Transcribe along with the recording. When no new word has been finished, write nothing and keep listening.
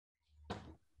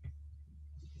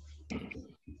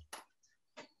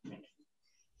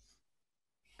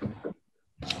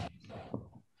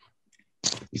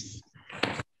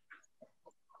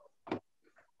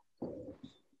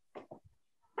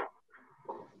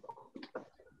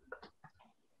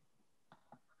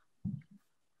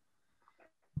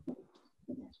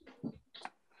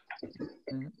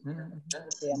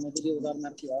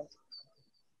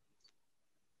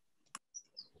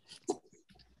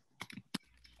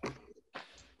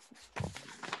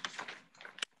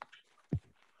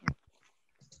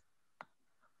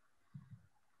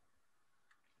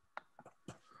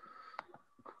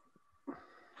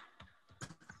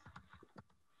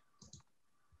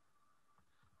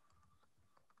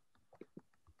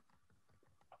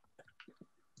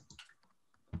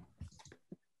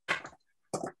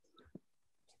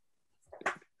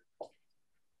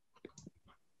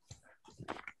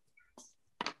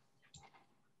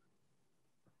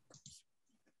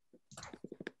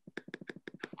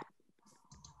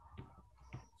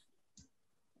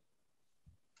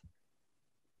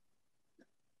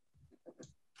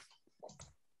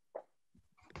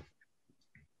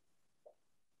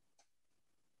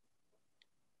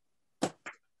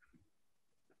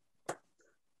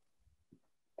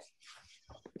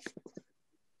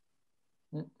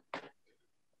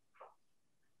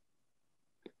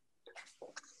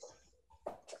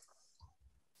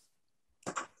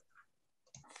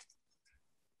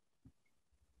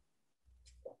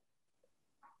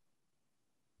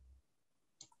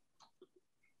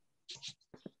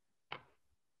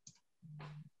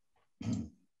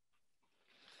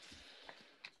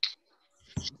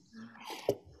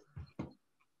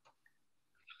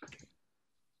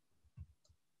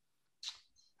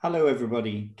Hello,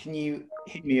 everybody. Can you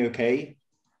hear me okay?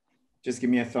 Just give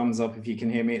me a thumbs up if you can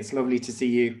hear me. It's lovely to see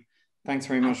you. Thanks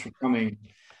very much for coming.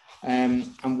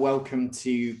 And welcome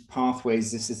to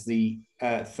Pathways. This is the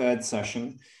third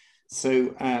session.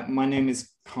 So my name is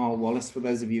Carl Wallace. For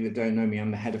those of you that don't know me,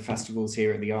 I'm the head of festivals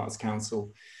here at the Arts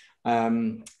Council.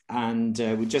 And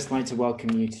we'd just like to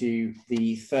welcome you to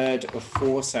the third of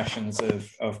 4 sessions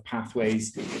of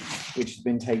Pathways, which has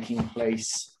been taking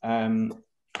place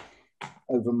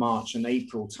over March and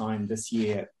April time this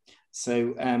year.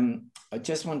 So I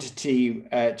just wanted to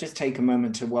just take a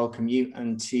moment to welcome you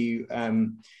and to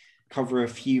cover a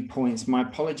few points. My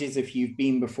apologies if you've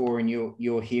been before and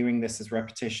you're hearing this as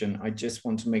repetition. I just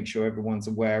want to make sure everyone's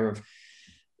aware of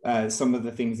some of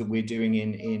the things that we're doing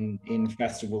in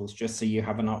festivals, just so you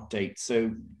have an update. So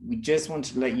we just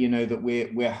wanted to let you know that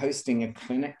we're hosting a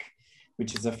clinic,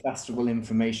 which is a festival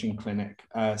information clinic,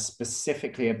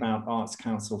 specifically about Arts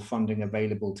Council funding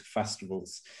available to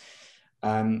festivals.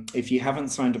 If you haven't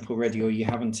signed up already or you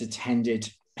haven't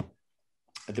attended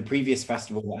the previous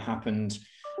festival that happened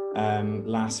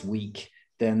last week,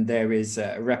 then there is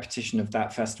a repetition of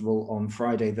that festival on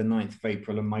Friday, the 9th of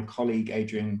April. And my colleague,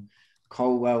 Adrian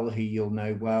Colwell, who you'll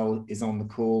know well, is on the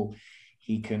call.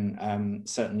 He can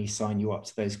certainly sign you up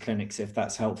to those clinics if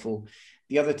that's helpful.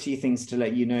 The other 2 things to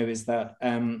let you know is that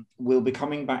we'll be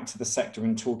coming back to the sector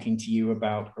and talking to you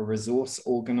about a resource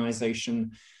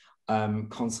organisation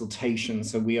consultation.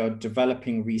 So we are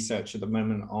developing research at the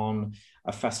moment on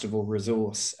a festival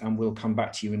resource, and we'll come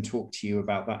back to you and talk to you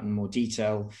about that in more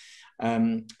detail.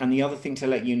 And the other thing to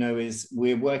let you know is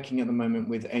we're working at the moment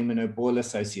with Eamon O'Boyle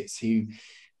Associates, who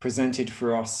presented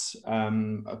for us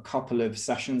a couple of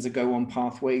sessions ago on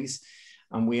Pathways.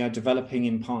 And we are developing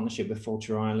in partnership with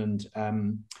Fáilte Ireland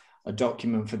a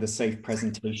document for the safe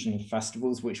presentation of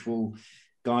festivals, which will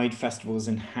guide festivals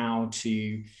in how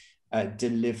to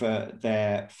deliver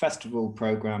their festival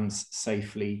programs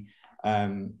safely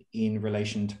in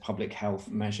relation to public health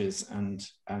measures and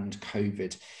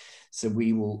COVID. So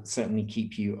we will certainly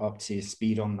keep you up to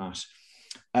speed on that.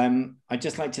 I'd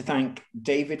just like to thank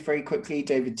David very quickly.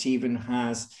 David Teevan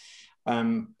has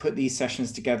put these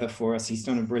sessions together for us. He's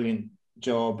done a brilliant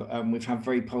job. We've had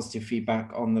very positive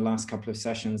feedback on the last couple of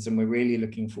sessions, and we're really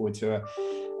looking forward to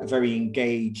a very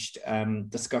engaged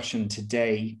discussion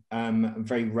today,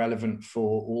 very relevant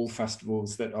for all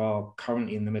festivals that are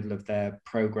currently in the middle of their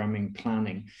programming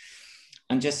planning.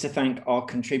 And just to thank our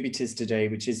contributors today,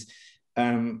 which is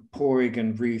Pádraig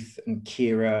and Ruth and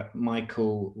Ciara,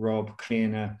 Michael, Rob,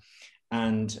 Cliona,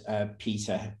 and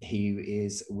Peter, who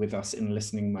is with us in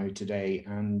listening mode today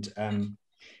and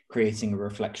creating a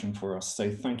reflection for us.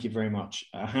 So thank you very much.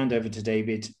 I'll hand over to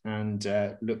David and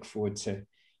look forward to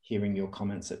hearing your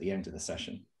comments at the end of the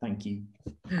session. Thank you.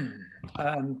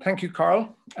 Thank you,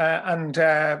 Carl. And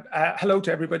hello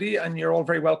to everybody, and you're all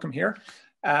very welcome here.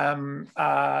 Again,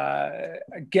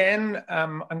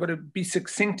 I'm going to be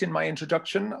succinct in my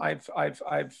introduction. I've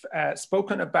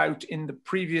spoken about in the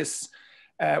previous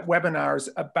webinars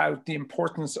about the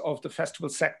importance of the festival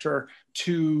sector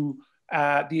to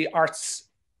the arts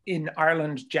in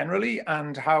Ireland generally,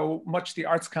 and how much the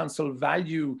Arts Council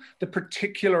value the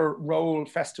particular role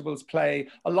festivals play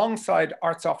alongside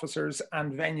arts officers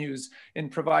and venues in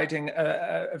providing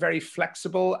a very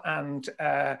flexible and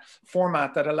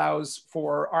format that allows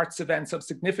for arts events of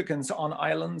significance on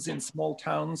islands, in small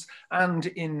towns and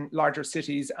in larger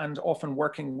cities, and often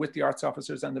working with the arts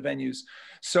officers and the venues.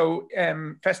 So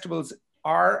festivals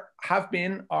have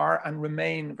been, are, and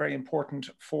remain very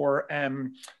important for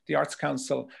the Arts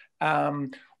Council.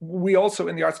 We also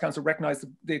in the Arts Council recognise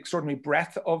the extraordinary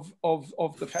breadth of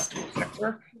the festival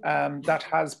sector that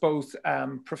has both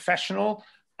professional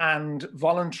and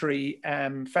voluntary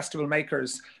festival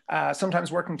makers,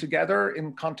 sometimes working together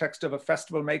in context of a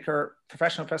festival maker,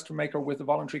 professional festival maker with a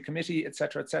voluntary committee, et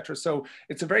cetera, et cetera. So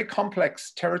it's a very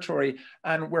complex territory,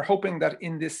 and we're hoping that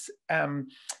in this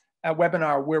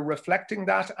webinar, we're reflecting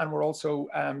that, and we're also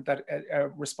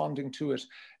responding to it.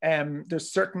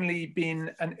 There's certainly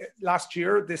been, last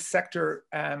year, this sector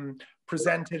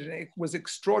presented, it was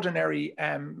extraordinary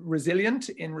resilient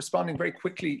in responding very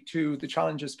quickly to the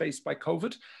challenges faced by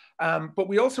COVID. But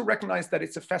we also recognize that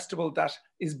it's a festival that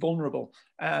is vulnerable.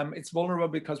 It's vulnerable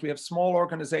because we have small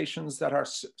organizations that are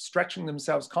stretching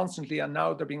themselves constantly, and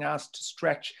now they're being asked to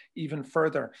stretch even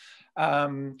further.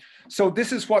 So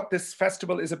this is what this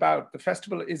festival is about. The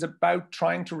festival is about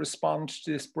trying to respond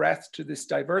to this breadth, to this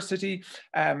diversity,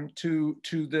 to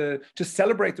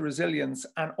celebrate the resilience,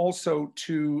 and also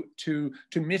to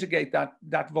mitigate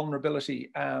that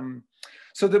vulnerability.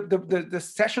 So the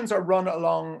sessions are run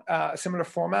along a similar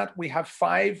format. We have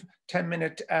 5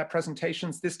 10-minute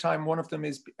presentations. This time, one of them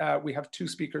is, we have 2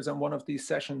 speakers on one of these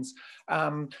sessions.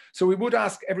 So we would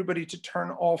ask everybody to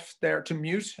turn off to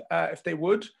mute if they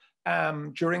would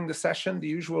during the session, the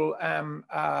usual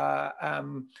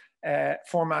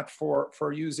format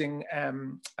for using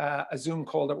a Zoom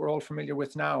call that we're all familiar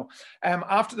with now.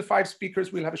 After the 5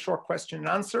 speakers, we'll have a short question and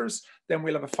answers. Then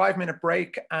we'll have a 5-minute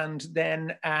break, and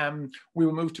then we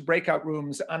will move to breakout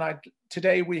rooms. And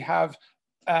today we have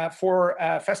 4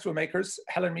 festival makers: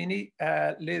 Helen Meany,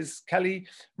 Liz Kelly,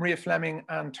 Maria Fleming,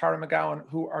 and Tara McGowan,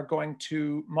 who are going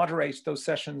to moderate those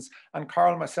sessions. And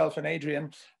Carl, myself, and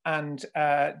Adrian, and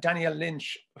Danielle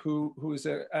Lynch, who is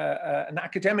an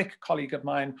academic colleague of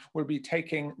mine, will be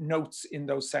taking notes in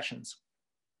those sessions.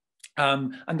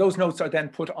 And those notes are then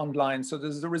put online. So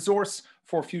there's a resource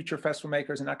for future festival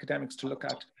makers and academics to look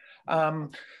at.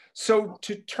 So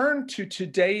to turn to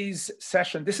today's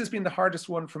session, this has been the hardest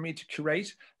one for me to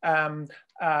curate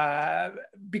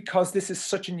because this is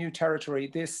such a new territory,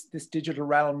 this digital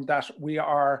realm that we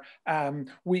are,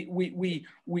 we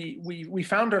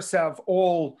found ourselves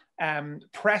all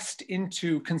pressed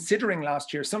into considering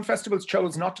last year. Some festivals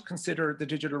chose not to consider the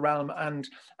digital realm, and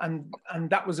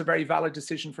that was a very valid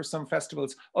decision for some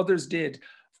festivals. Others did.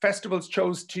 Festivals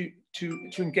chose to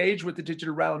engage with the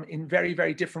digital realm in very,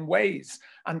 very different ways.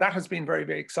 And that has been very,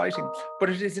 very exciting.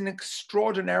 But it is an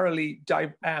extraordinarily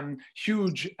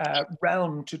huge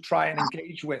realm to try and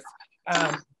engage with.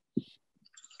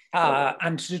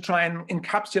 And to try and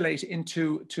encapsulate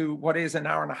into what is an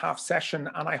hour-and-a-half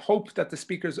session. And I hope that the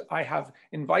speakers I have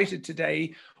invited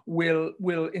today will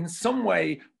in some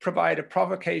way provide a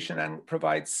provocation and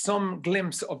provide some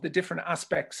glimpse of the different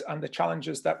aspects and the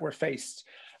challenges that we're faced.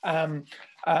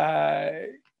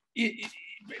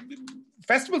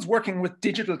 Festivals working with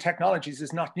digital technologies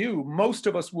is not new. Most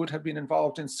of us would have been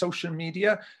involved in social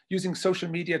media, using social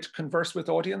media to converse with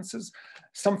audiences.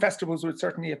 Some festivals would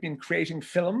certainly have been creating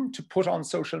film to put on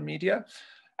social media.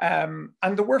 And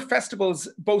there were festivals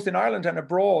both in Ireland and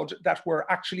abroad that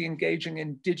were actually engaging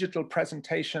in digital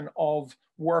presentation of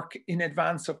work in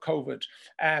advance of COVID.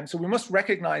 So we must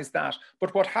recognize that.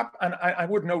 But what happened, and I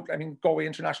would note, I mean, Galway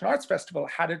International Arts Festival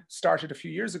had it started a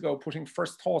few years ago, putting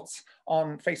first thoughts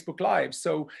on Facebook Live.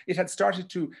 So it had started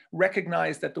to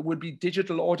recognize that there would be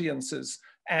digital audiences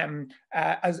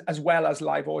as well as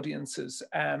live audiences.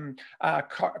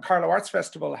 Carlow Arts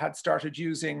Festival had started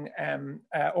using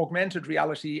augmented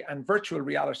reality and virtual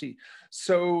reality.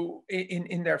 So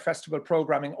in their festival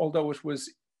programming, although it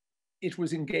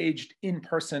was engaged in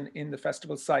person in the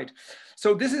festival site.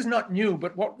 So this is not new,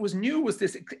 but what was new was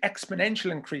this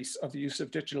exponential increase of the use of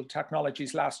digital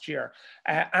technologies last year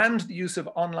and the use of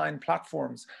online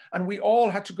platforms. And we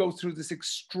all had to go through this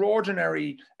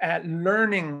extraordinary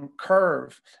learning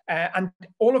curve. And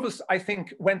all of us, I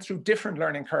think, went through different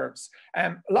learning curves.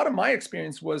 A lot of my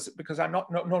experience was, because I'm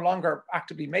no longer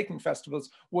actively making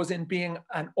festivals, was in being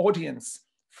an audience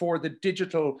for the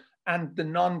digital and the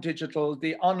non-digital,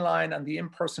 the online and the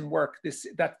in-person work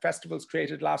that festivals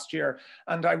created last year.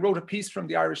 And I wrote a piece from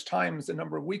the Irish Times a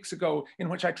number of weeks ago in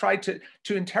which I tried to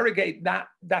interrogate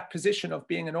that position of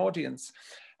being an audience.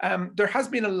 There has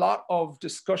been a lot of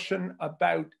discussion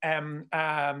about,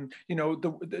 you know,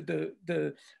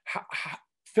 the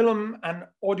film and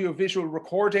audiovisual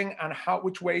recording and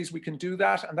which ways we can do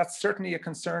that, and that's certainly a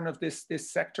concern of this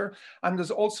sector. And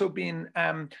there's also been,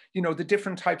 you know, the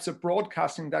different types of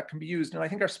broadcasting that can be used, and I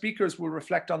think our speakers will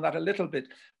reflect on that a little bit.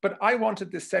 But I wanted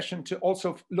this session to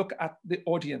also look at the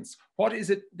audience. What is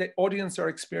it the audience are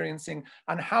experiencing,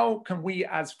 and how can we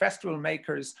as festival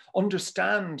makers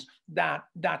understand that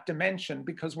dimension?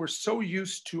 Because we're so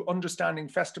used to understanding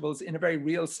festivals in a very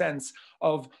real sense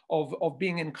of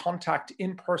being in contact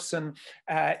in person,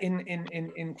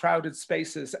 in crowded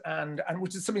spaces, and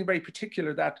which is something very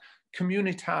particular, that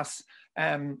communitas,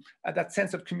 that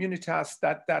sense of communitas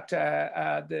that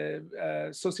the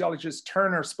sociologist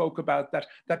Turner spoke about,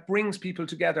 that brings people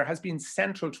together, has been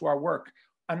central to our work.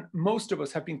 And most of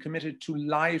us have been committed to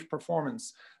live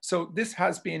performance. So this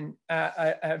has been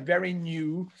a very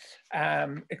new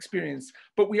experience.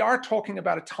 But we are talking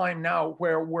about a time now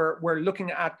where we're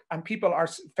looking at, and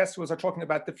festivals are talking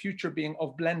about the future being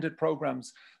of blended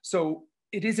programs. So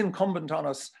it is incumbent on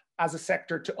us as a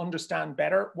sector to understand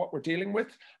better what we're dealing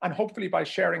with. And hopefully by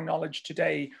sharing knowledge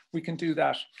today, we can do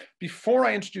that. Before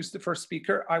I introduce the first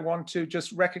speaker, I want to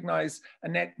just recognize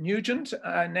Annette Nugent,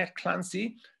 Annette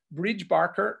Clancy, Bridge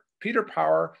Barker, Peter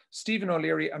Power, Stephen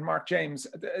O'Leary, and Mark James,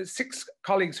 6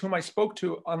 colleagues whom I spoke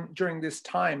to during this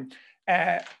time,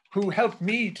 who helped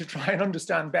me to try and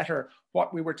understand better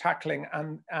what we were tackling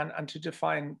and to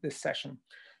define this session.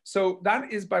 So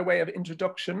that is by way of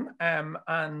introduction, and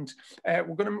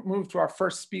we're going to move to our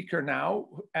first speaker now.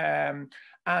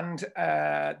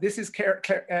 This is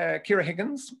Ciara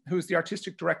Higgins, who's the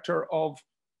artistic director of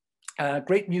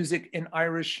Great Music in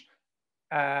Irish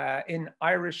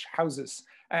houses,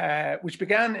 which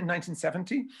began in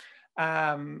 1970,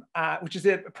 which is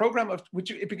a program of,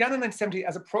 it began in 1970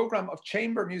 as a program of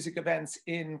chamber music events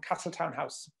in Castletown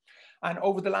House. And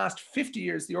over the last 50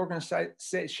 years, the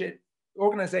organization,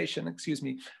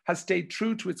 has stayed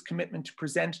true to its commitment to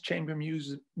present chamber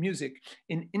music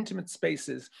in intimate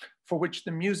spaces for which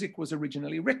the music was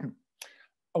originally written,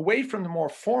 away from the more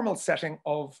formal setting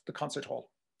of the concert hall.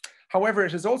 However,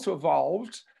 it has also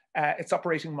evolved its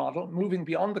operating model, moving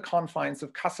beyond the confines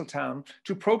of Castletown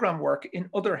to program work in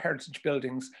other heritage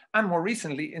buildings, and more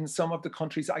recently in some of the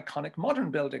country's iconic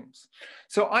modern buildings.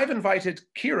 So I've invited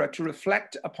Ciara to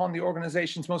reflect upon the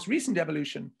organization's most recent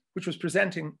evolution, which was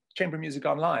presenting chamber music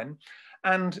online,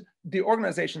 and the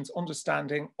organization's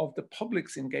understanding of the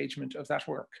public's engagement of that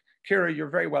work. Ciara, you're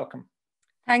very welcome.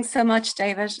 Thanks so much,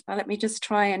 David. Well, let me just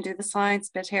try and do the science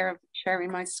bit here of sharing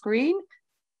my screen.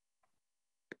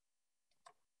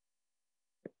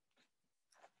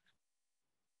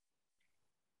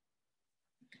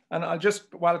 And I'll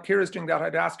just, while Ciara's doing that,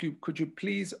 I'd ask you, could you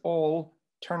please all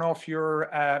turn off your,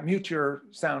 mute your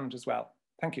sound as well?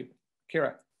 Thank you. Ciara.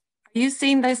 Are you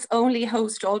seeing this? Only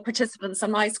host all participants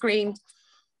on my screen?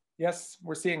 Yes,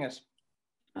 we're seeing it.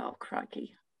 Oh,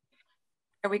 crikey.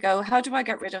 There we go. How do I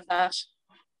get rid of that?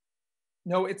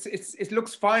 No, it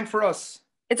looks fine for us.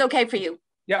 It's okay for you?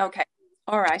 Yeah. Okay.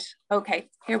 All right. Okay,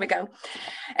 here we go.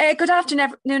 Good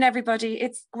afternoon, everybody.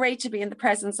 It's great to be in the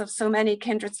presence of so many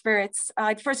kindred spirits.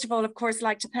 I'd first of all, of course,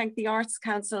 like to thank the Arts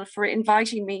Council for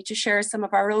inviting me to share some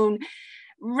of our own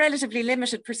relatively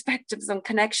limited perspectives on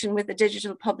connection with the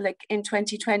digital public in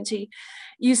 2020.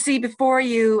 You see before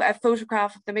you a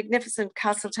photograph of the magnificent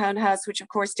Castletown House, which of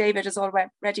course David has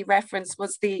already referenced,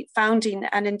 was the founding,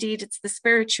 and indeed it's the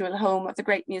spiritual home of the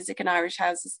Great Music in Irish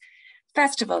Houses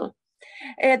Festival.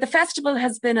 The festival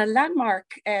has been a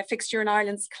landmark fixture in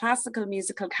Ireland's classical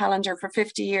musical calendar for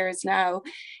 50 years now,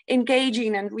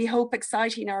 engaging and we hope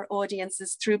exciting our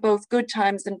audiences through both good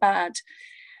times and bad.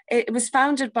 It was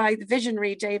founded by the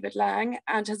visionary David Lang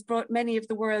and has brought many of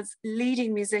the world's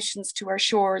leading musicians to our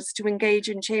shores to engage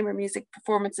in chamber music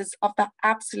performances of the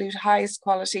absolute highest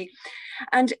quality.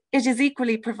 And it has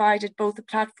equally provided both a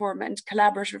platform and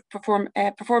collaborative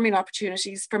performing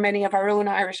opportunities for many of our own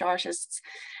Irish artists.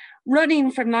 Running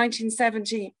from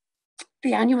 1970,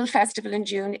 the annual festival in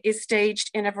June is staged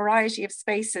in a variety of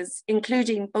spaces,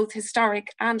 including both historic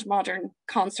and modern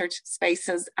concert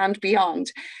spaces and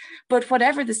beyond. But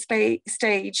whatever the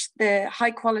stage, the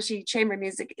high quality chamber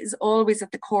music is always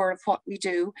at the core of what we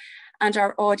do, and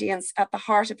our audience at the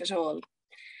heart of it all.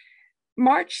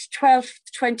 March 12th,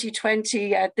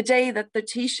 2020, the day that the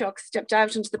Taoiseach stepped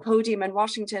out into the podium in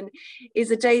Washington, is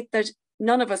a date that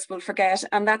none of us will forget.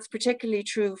 And that's particularly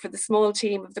true for the small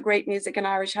team of the Great Music in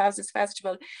Irish Houses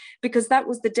Festival, because that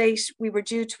was the date we were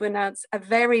due to announce a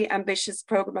very ambitious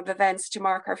programme of events to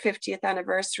mark our 50th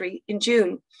anniversary in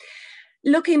June.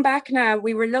 Looking back now,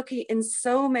 we were lucky in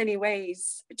so many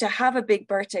ways to have a big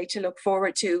birthday to look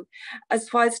forward to,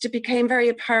 as whilst it became very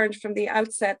apparent from the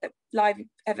outset that live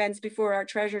events before our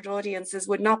treasured audiences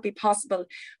would not be possible.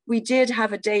 We did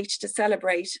have a date to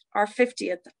celebrate our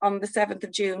 50th on the 7th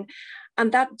of June,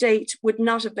 and that date would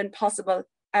not have been possible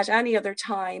at any other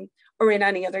time or in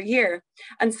any other year.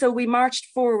 And so we marched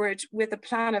forward with a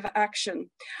plan of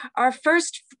action. Our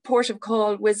first port of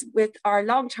call was with our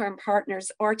long-term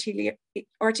partners, RTE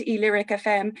Lyric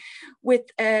FM, with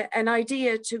an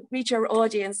idea to reach our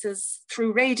audiences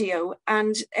through radio.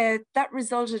 And that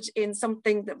resulted in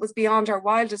something that was beyond our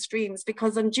wildest dreams,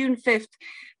 because on June 5th,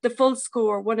 The Full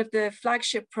Score, one of the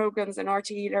flagship programs in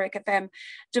RTE Lyric FM,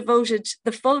 devoted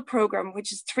the full program,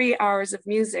 which is 3 hours of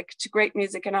music, to Great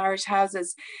Music in Irish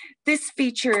Houses. This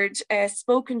featured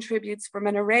spoken tributes from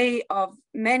an array of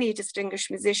many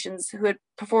distinguished musicians who had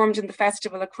performed in the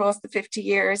festival across the 50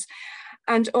 years,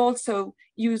 and also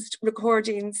used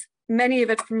recordings, many of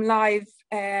it from live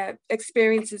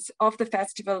experiences of the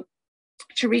festival,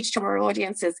 to reach to our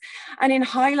audiences. And in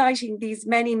highlighting these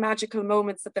many magical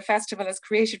moments that the festival has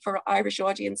created for Irish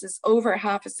audiences over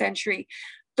half a century,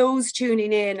 those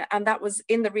tuning in, and that was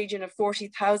in the region of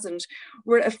 40,000,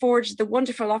 were afforded the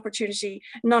wonderful opportunity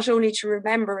not only to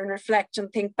remember and reflect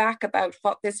and think back about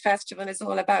what this festival is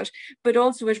all about, but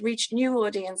also it reached new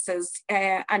audiences,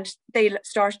 and they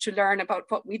started to learn about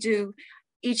what we do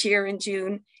each year in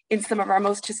June in some of our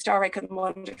most historic and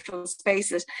wonderful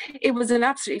spaces. It was an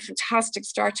absolutely fantastic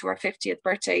start to our 50th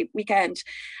birthday weekend.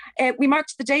 We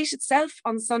marked the date itself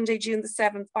on Sunday, June the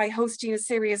 7th, by hosting a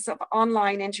series of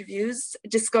online interviews,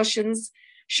 discussions,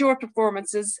 short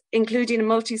performances, including a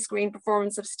multi-screen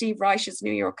performance of Steve Reich's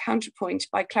New York Counterpoint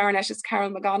by clarinetist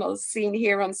Carol McGowan, seen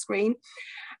here on screen.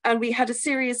 And we had a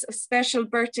series of special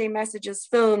birthday messages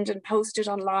filmed and posted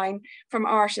online from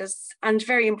artists and,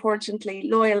 very importantly,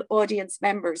 loyal audience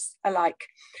members alike.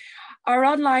 Our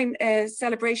online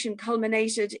celebration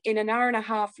culminated in an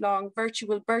hour-and-a-half-long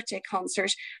virtual birthday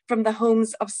concert from the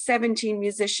homes of 17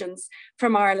 musicians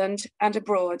from Ireland and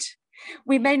abroad.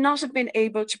 We may not have been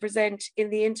able to present in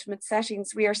the intimate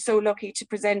settings we are so lucky to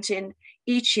present in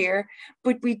each year,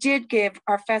 but we did give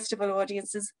our festival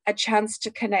audiences a chance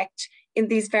to connect in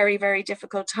these very, very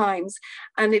difficult times.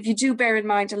 And if you do bear in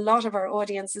mind, a lot of our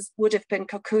audiences would have been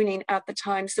cocooning at the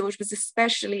time, so it was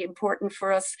especially important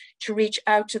for us to reach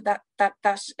out to that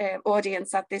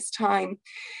audience at this time.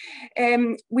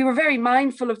 We were very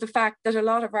mindful of the fact that a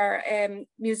lot of our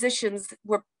musicians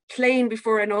were playing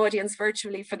before an audience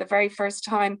virtually for the very first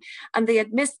time, and they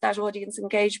had missed that audience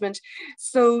engagement.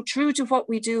 So true to what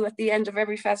we do at the end of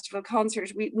every festival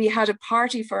concert, we had a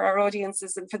party for our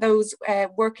audiences and for those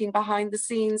working behind the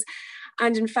scenes.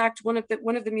 And in fact, one of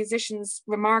the musicians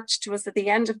remarked to us at the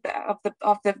end of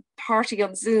the party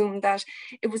on Zoom that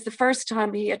it was the first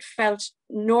time he had felt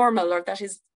normal, or that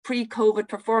his pre-COVID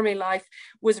performing life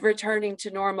was returning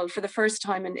to normal for the first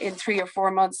time in 3 or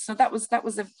 4 months. So that was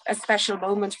a special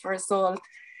moment for us all.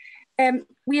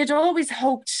 We had always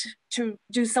hoped to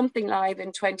do something live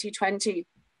in 2020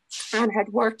 and had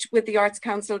worked with the Arts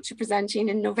Council to presenting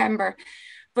in November.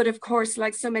 But of course,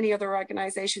 like so many other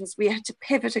organisations, we had to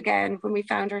pivot again when we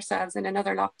found ourselves in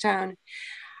another lockdown.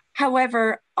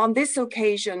 However, on this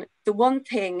occasion, the one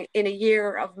thing in a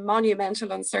year of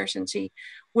monumental uncertainty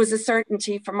was a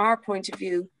certainty from our point of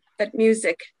view that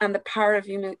music and the power of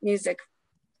music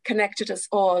connected us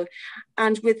all.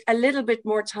 And with a little bit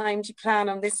more time to plan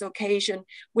on this occasion,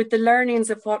 with the learnings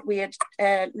of what we had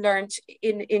learned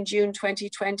in June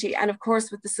 2020, and of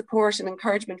course with the support and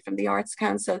encouragement from the Arts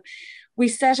Council, we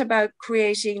set about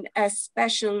creating a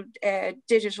special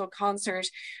digital concert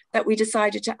that we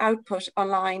decided to output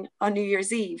online on New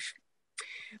Year's Eve.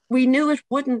 We knew it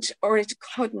wouldn't, or it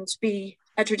couldn't be,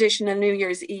 a traditional New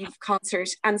Year's Eve concert.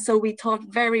 And so we thought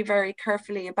very, very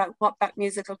carefully about what that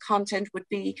musical content would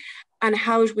be and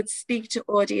how it would speak to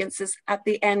audiences at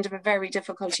the end of a very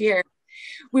difficult year.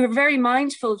 We were very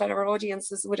mindful that our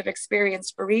audiences would have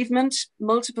experienced bereavement,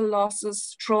 multiple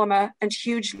losses, trauma, and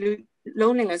huge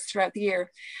loneliness throughout the year.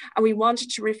 And we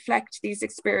wanted to reflect these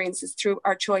experiences through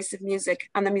our choice of music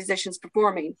and the musicians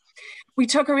performing. We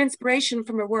took our inspiration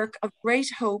from a work of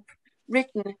great hope,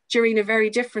 written during a very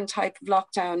different type of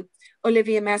lockdown,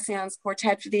 Olivia Messiaen's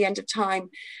Quartet for the End of Time.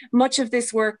 Much of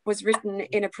this work was written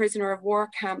in a prisoner of war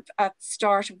camp at the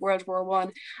start of World War I,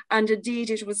 and indeed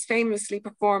it was famously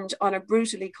performed on a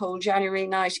brutally cold January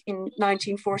night in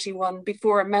 1941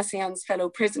 before Messiaen's fellow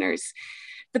prisoners.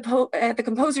 The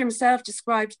composer himself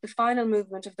described the final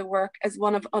movement of the work as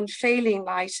one of unfailing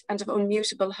light and of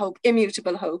immutable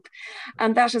hope.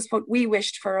 And that is what we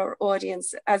wished for our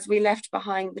audience as we left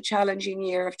behind the challenging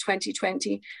year of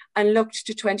 2020 and looked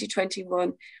to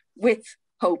 2021 with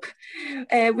hope.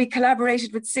 We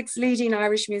collaborated with 6 leading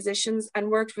Irish musicians and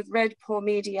worked with Red Paw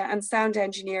Media and sound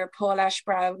engineer Paul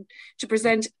Ash-Brown to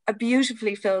present a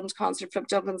beautifully filmed concert from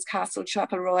Dublin's Castle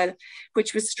Chapel Royal,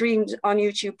 which was streamed on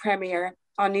YouTube Premiere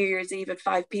on New Year's Eve at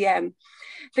 5 p.m.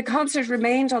 The concert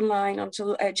remained online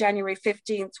until January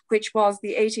 15th, which was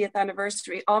the 80th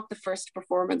anniversary of the first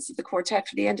performance of the Quartet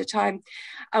for the End of Time.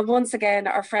 And once again,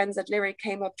 our friends at Lyric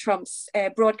came up trumps,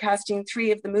 broadcasting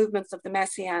 3 of the movements of the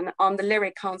Messiaen on the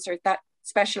Lyric concert that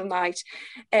special night,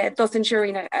 thus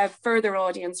ensuring a further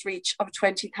audience reach of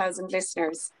 20,000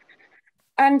 listeners.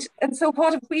 And so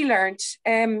what have we learned?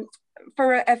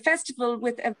 For a festival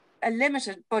with a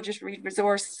limited budgetary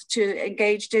resource to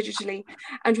engage digitally,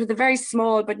 and with a very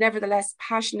small but nevertheless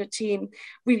passionate team,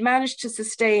 we've managed to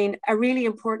sustain a really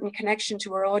important connection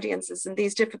to our audiences in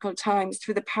these difficult times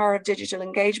through the power of digital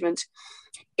engagement.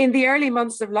 In the early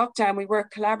months of lockdown, we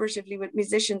worked collaboratively with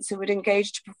musicians who would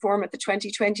engage to perform at the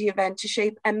 2020 event to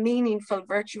shape a meaningful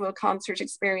virtual concert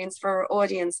experience for our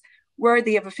audience,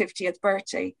 worthy of a 50th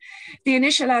birthday. The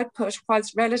initial output,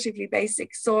 whilst relatively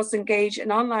basic, saw us engage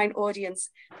an online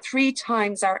audience 3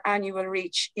 times our annual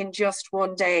reach in just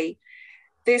one day.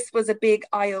 This was a big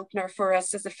eye-opener for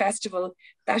us as a festival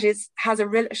that has a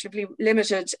relatively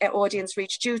limited audience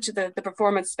reach due to the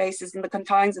performance spaces and the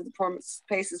confines of the performance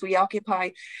spaces we occupy.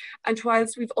 And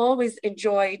whilst we've always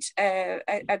enjoyed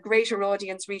a greater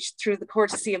audience reach through the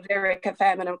courtesy of Lyric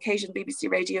FM and on occasion BBC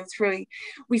Radio 3,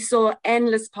 we saw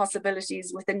endless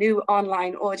possibilities with a new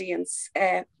online audience,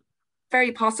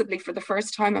 very possibly for the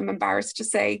first time, I'm embarrassed to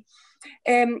say.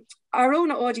 Our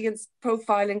own audience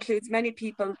profile includes many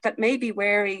people that may be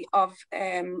wary of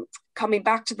coming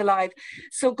back to the live.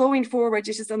 So going forward,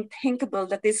 it is unthinkable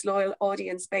that this loyal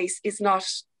audience base is not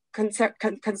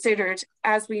considered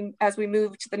as we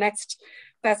move to the next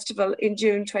festival in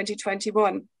June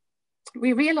 2021.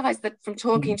 We realized that from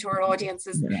talking to our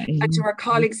audiences and to our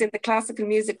colleagues in the classical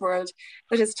music world,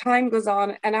 that as time goes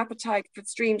on, an appetite for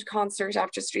streamed concert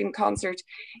after streamed concert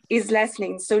is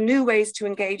lessening. So new ways to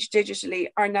engage digitally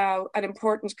are now an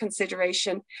important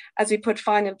consideration as we put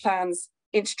final plans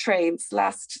into trains.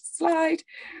 Last slide.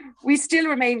 We still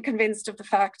remain convinced of the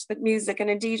fact that music, and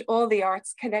indeed all the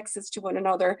arts, connects us to one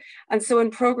another. And so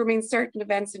in programming certain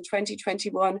events in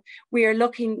 2021, we are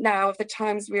looking now at the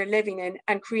times we are living in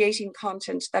and creating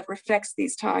content that reflects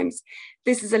these times.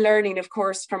 This is a learning, of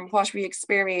course, from what we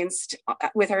experienced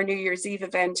with our New Year's Eve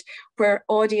event, where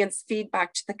audience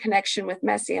feedback to the connection with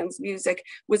Messiaen's music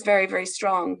was very, very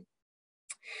strong.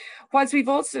 Whilst we've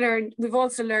also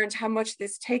learned how much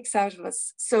this takes out of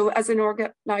us. So as an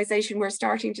organisation, we're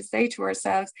starting to say to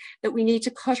ourselves that we need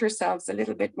to cut ourselves a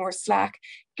little bit more slack,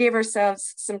 give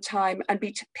ourselves some time and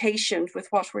be patient with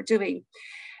what we're doing.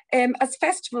 As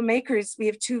festival makers, we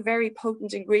have 2 very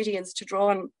potent ingredients to draw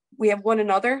on. We have one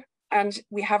another, and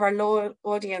we have our loyal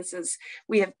audiences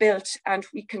we have built and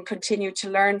we can continue to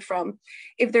learn from.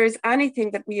 If there is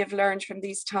anything that we have learned from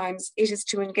these times, it is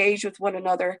to engage with one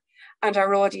another and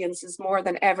our audiences more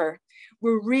than ever.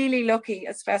 We're really lucky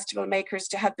as festival makers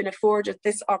to have been afforded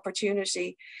this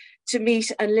opportunity to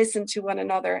meet and listen to one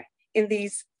another in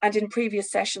these and in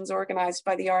previous sessions organised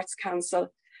by the Arts Council.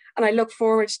 And I look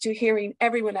forward to hearing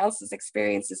everyone else's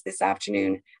experiences this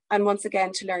afternoon, and once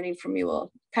again to learning from you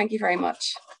all. Thank you very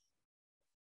much.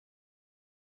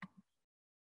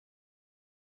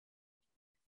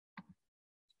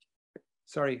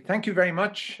 Sorry, thank you very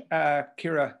much,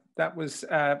 Ciara. That was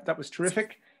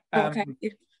terrific. Thank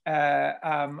you.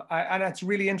 And it's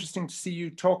really interesting to see you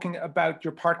talking about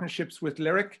your partnerships with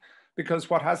Lyric, because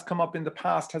what has come up in the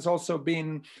past has also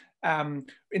been,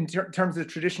 in terms of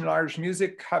traditional Irish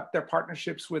music, have their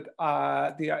partnerships with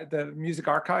the Music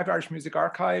Archive, Irish Music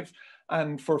Archive,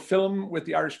 and for film with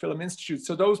the Irish Film Institute.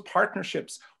 So those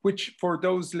partnerships, which for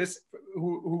those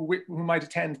who might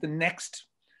attend the next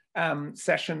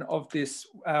session of this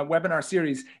webinar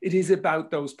series, it is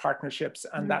about those partnerships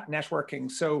and that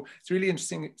networking. So it's really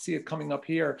interesting to see it coming up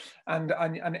here, and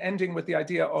ending with the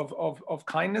idea of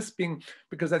kindness, being,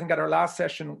 because I think at our last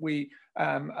session we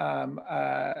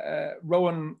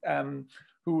Rowan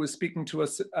who was speaking to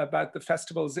us about the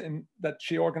festivals that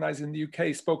she organised in the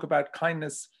UK, spoke about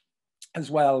kindness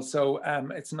as well. So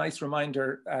it's a nice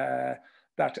reminder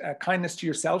that kindness to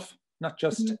yourself, not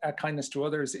just kindness to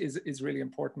others, is really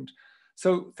important.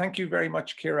 So thank you very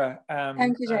much, Ciara.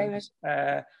 Thank you, David.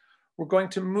 We're going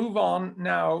to move on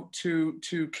now to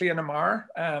Cliona Maher.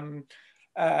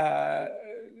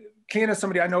 Cliona is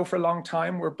somebody I know for a long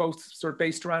time. We're both sort of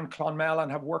based around Clonmel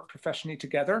and have worked professionally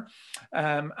together.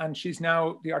 And she's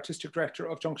now the artistic director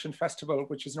of Junction Festival,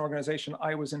 which is an organization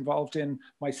I was involved in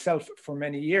myself for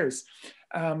many years.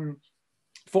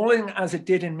 Falling as it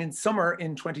did in midsummer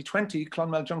in 2020,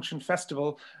 Clonmel Junction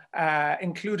Festival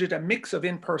included a mix of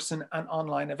in-person and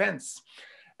online events.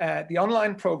 The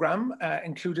online program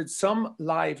included some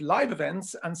live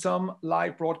events and some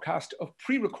live broadcast of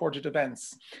pre-recorded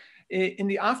events. In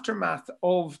the aftermath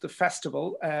of the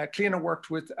festival, Cliona worked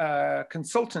with a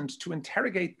consultant to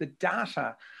interrogate the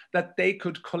data that they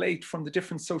could collate from the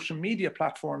different social media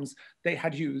platforms they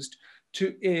had used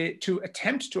to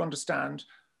attempt to understand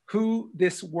who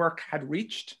this work had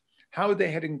reached, how they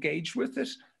had engaged with it,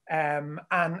 and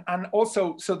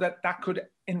also so that could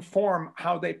inform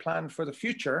how they plan for the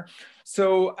future.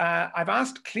 So I've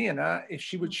asked Cliona if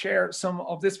she would share some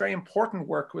of this very important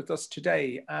work with us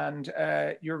today. And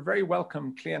you're very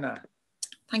welcome, Cliona.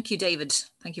 Thank you, David.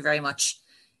 Thank you very much.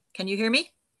 Can you hear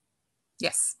me?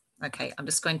 Yes. Okay, I'm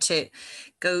just going to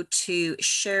go to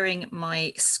sharing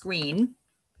my screen.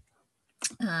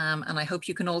 And I hope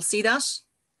you can all see that.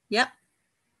 Yeah.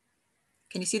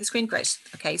 Can you see the screen? Great.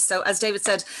 Okay, so as David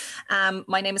said,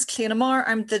 my name is Cliona Maher.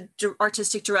 I'm the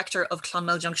artistic director of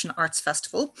Clonmel Junction Arts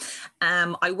Festival.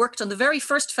 I worked on the very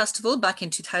first festival back in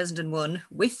 2001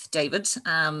 with David,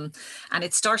 and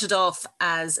it started off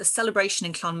as a celebration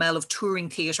in Clonmel of touring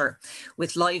theatre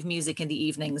with live music in the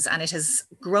evenings, and it has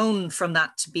grown from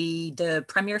that to be the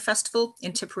premier festival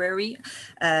in Tipperary,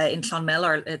 in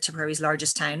Clonmel, Tipperary's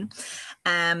largest town.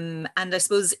 And I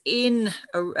suppose in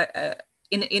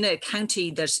a county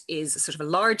that is sort of a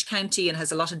large county and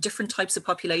has a lot of different types of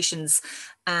populations,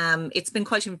 it's been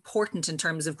quite important in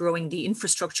terms of growing the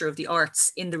infrastructure of the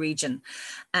arts in the region.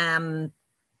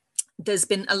 There's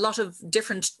been a lot of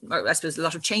different, or I suppose a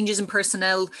lot of changes in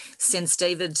personnel since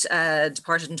David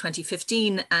departed in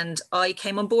 2015, and I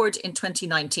came on board in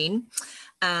 2019.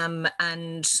 And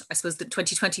I suppose the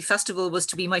 2020 festival was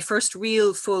to be my first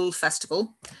real full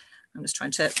festival. I'm just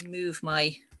trying to move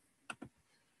my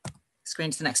screen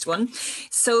to the next one.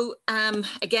 So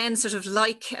again, sort of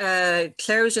like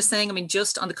Claire was just saying, I mean,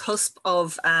 just on the cusp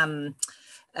of the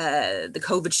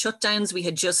COVID shutdowns, we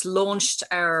had just launched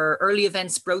our early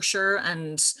events brochure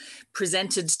and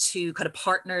presented to kind of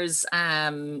partners,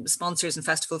 sponsors and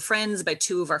festival friends about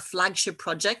two of our flagship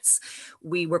projects.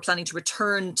 We were planning to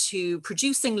return to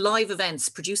producing live events,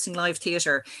 producing live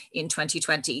theatre in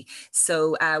 2020.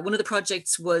 So one of the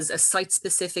projects was a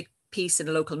site-specific piece in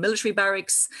a local military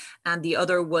barracks, and the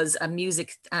other was a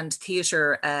music and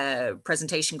theatre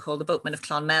presentation called The Boatmen of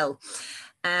Clonmel.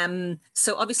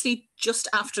 So obviously just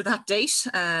after that date,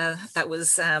 that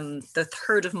was the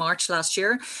 3rd of March last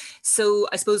year. So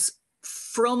I suppose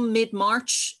from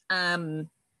mid-March,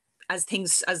 as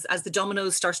the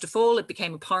dominoes started to fall, it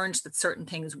became apparent that certain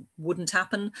things wouldn't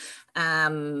happen.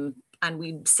 And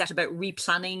we set about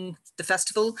replanning the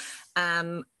festival.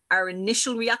 Our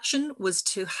initial reaction was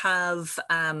to have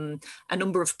a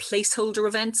number of placeholder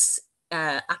events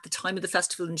at the time of the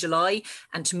festival in July,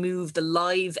 and to move the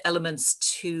live elements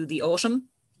to the autumn.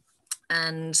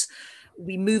 And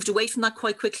we moved away from that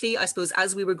quite quickly. I suppose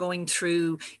as we were going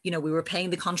through, we were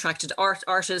paying the contracted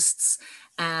artists.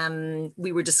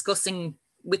 We were discussing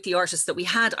with the artists that we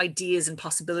had ideas and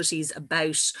possibilities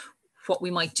about what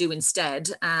we might do instead.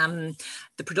 The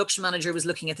production manager was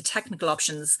looking at the technical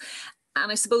options. And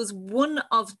I suppose one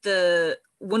of the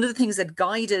things that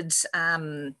guided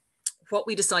what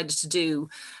we decided to do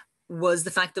was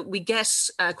the fact that we get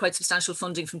quite substantial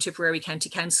funding from Tipperary County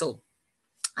Council.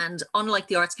 And unlike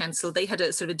the Arts Council, they had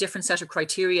a sort of different set of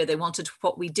criteria. They wanted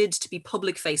what we did to be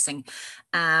public facing,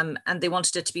 and they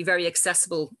wanted it to be very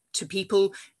accessible to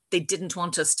people. They didn't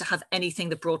want us to have anything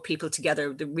that brought people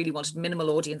together. They really wanted minimal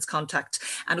audience contact.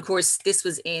 And of course, this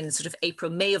was in sort of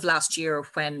April, May of last year,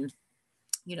 when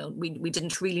we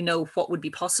didn't really know what would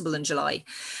be possible in July.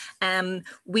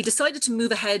 We decided to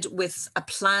move ahead with a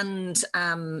planned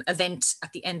event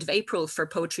at the end of April for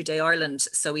Poetry Day Ireland.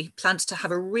 So we planned to have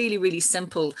a really, really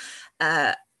simple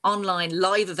online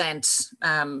live event,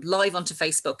 live onto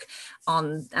Facebook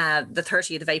on the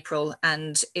 30th of April.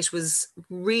 And it was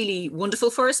really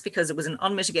wonderful for us because it was an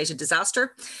unmitigated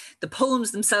disaster. The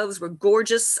poems themselves were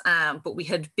gorgeous, but we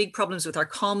had big problems with our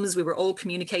comms. We were all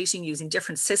communicating using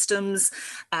different systems.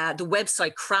 The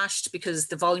website crashed because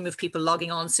the volume of people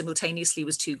logging on simultaneously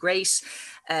was too great.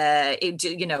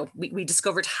 We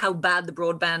discovered how bad the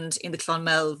broadband in the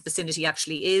Clonmel vicinity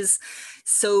actually is.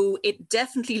 So it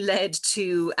definitely led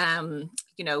to,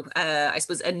 I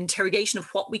suppose, an interrogation of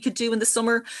what we could do in the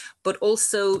summer, but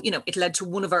also, it led to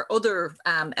one of our other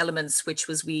elements, which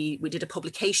was we did a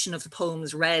publication of the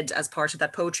poems read as part of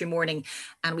that poetry morning.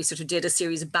 And we sort of did a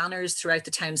series of banners throughout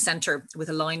the town centre with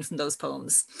a line from those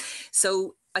poems.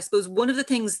 So I suppose one of the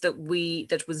things that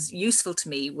was useful to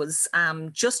me was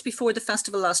just before the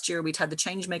festival last year, we'd had the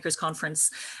Changemakers Conference,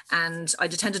 and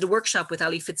I'd attended a workshop with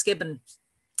Ali Fitzgibbon.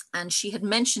 And she had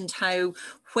mentioned how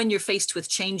when you're faced with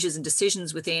changes and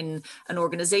decisions within an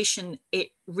organization, it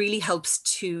really helps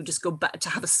to just go back to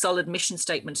have a solid mission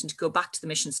statement and to go back to the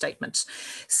mission statement.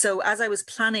 So as I was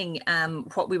planning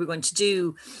what we were going to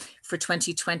do for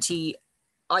 2020,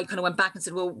 I kind of went back and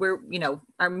said, well,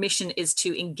 our mission is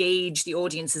to engage the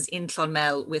audiences in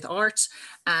Clonmel with art,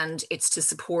 and it's to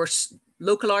support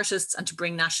local artists and to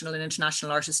bring national and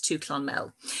international artists to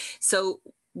Clonmel. So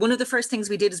one of the first things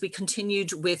we did is we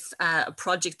continued with a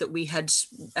project that we had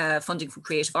funding from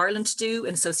Creative Ireland to do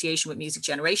in association with Music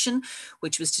Generation,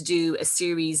 which was to do a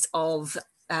series of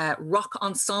rock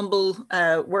ensemble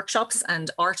workshops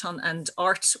and art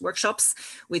workshops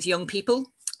with young people.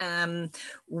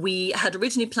 We had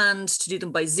originally planned to do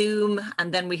them by Zoom,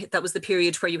 and then that was the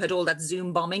period where you had all that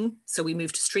Zoom bombing. So we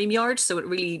moved to StreamYard. So it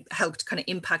really helped kind of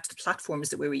impact the platforms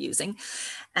that we were using.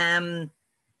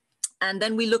 And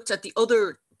then we looked at the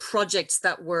other projects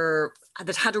that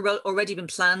had already been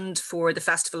planned for the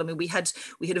festival. I mean, we had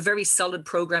a very solid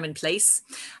program in place,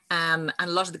 and a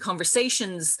lot of the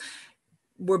conversations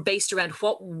were based around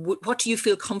what do you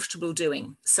feel comfortable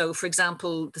doing? So, for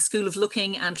example, the School of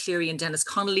Looking, Anne Cleary and Dennis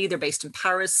Connolly, they're based in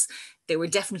Paris. They were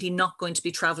definitely not going to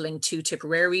be traveling to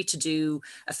Tipperary to do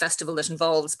a festival that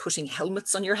involves putting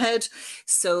helmets on your head.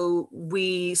 So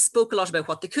we spoke a lot about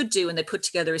what they could do, and they put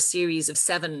together a series of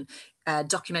 7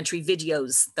 documentary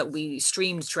videos that we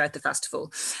streamed throughout the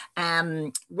festival.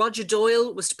 Roger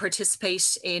Doyle was did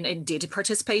participate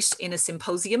in a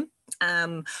symposium,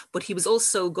 but he was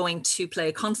also going to play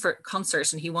a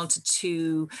concert, and he wanted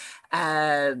to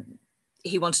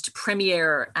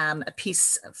premiere a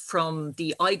piece from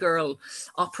the iGirl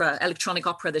opera, electronic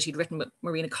opera that he'd written with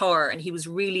Marina Carr. And he was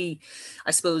really,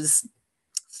 I suppose,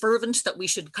 fervent that we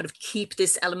should kind of keep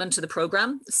this element of the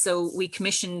program. So we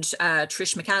commissioned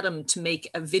Trish McAdam to make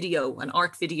an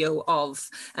art video of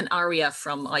an aria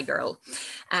from iGirl.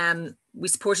 We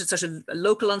supported sort of a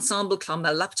local ensemble,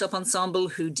 Clonmel Laptop Ensemble,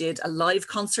 who did a live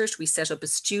concert. We set up a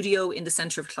studio in the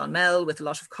centre of Clonmel with a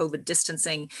lot of COVID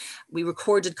distancing. We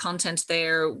recorded content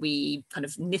there. We kind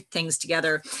of knit things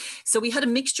together. So we had a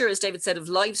mixture, as David said, of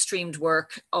live streamed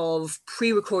work, of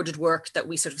pre-recorded work that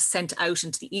we sort of sent out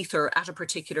into the ether at a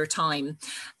particular time.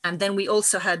 And then we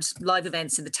also had live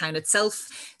events in the town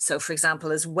itself. So, for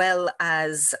example, as well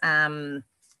as a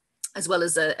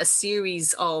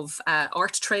series of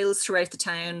art trails throughout the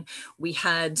town. We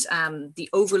had the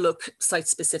Overlook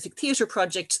site-specific theatre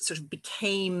project sort of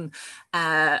became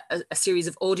a series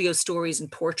of audio stories and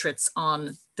portraits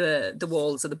on the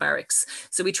walls of the barracks.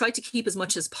 So we tried to keep as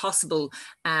much as possible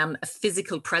a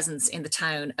physical presence in the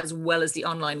town, as well as the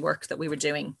online work that we were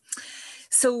doing.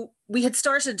 So we had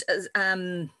started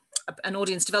an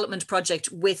audience development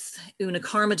project with Una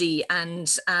Carmody,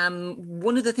 and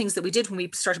one of the things that we did when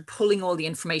we started pulling all the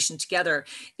information together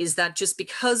is that just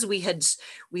because we had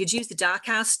used the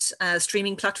Dacast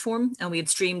streaming platform, and we had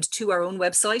streamed to our own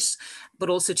website, but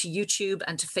also to YouTube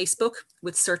and to Facebook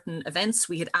with certain events,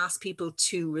 we had asked people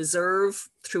to reserve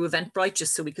through Eventbrite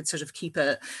just so we could sort of keep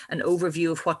an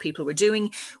overview of what people were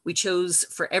doing. We chose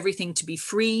for everything to be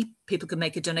free. People could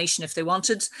make a donation if they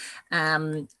wanted.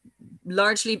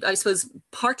 Largely, I suppose,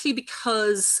 partly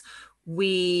because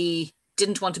we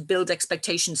didn't want to build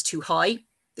expectations too high.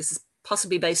 This is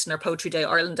possibly based on our Poetry Day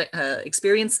Ireland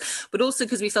experience, but also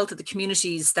because we felt that the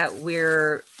communities that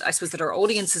that our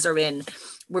audiences are in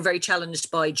were very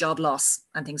challenged by job loss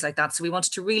and things like that. So we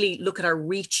wanted to really look at our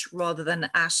reach rather than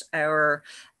at our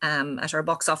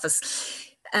box office.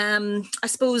 I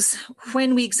suppose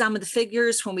when we examined the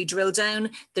figures, when we drilled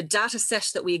down, the data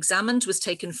set that we examined was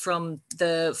taken from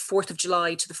the 4th of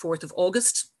July to the 4th of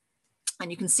August. And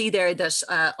you can see there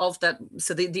that of that,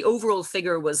 so the overall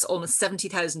figure was almost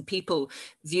 70,000 people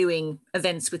viewing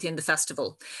events within the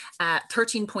festival,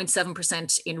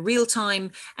 13.7% in real time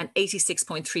and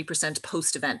 86.3%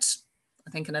 post-event. I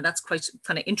think that's quite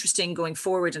kind of interesting going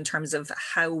forward in terms of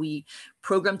how we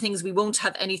program things. We won't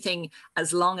have anything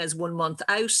as long as 1 month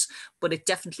out, but it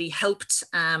definitely helped,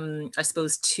 I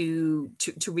suppose, to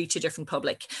reach a different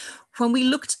public. When we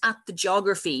looked at the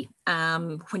geography,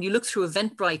 when you look through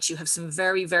Eventbrite, you have some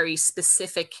very, very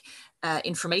specific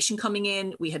information coming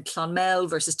in. We had Clonmel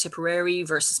versus Tipperary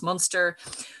versus Munster.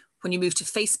 When you move to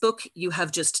Facebook, you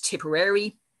have just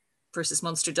Tipperary versus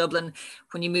Munster Dublin.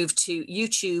 When you move to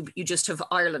YouTube, you just have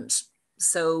Ireland.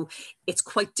 So it's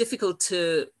quite difficult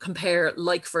to compare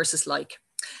like versus like.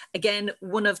 Again,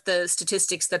 one of the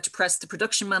statistics that depressed the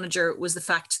production manager was the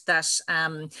fact that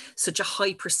such a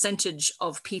high percentage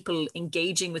of people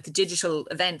engaging with the digital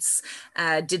events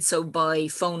did so by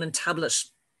phone and tablet.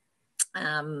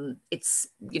 It's,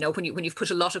 you know, when you've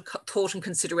put a lot of thought and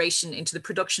consideration into the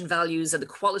production values and the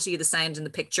quality of the sound in the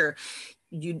picture,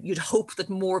 you'd hope that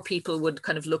more people would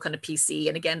kind of look on a PC.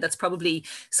 And again, that's probably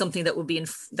something that will be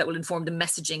that will inform the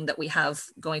messaging that we have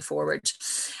going forward.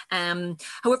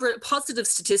 However, a positive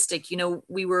statistic, you know,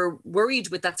 we were worried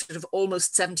with that sort of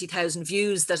almost 70,000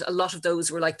 views that a lot of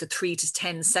those were like the 3 to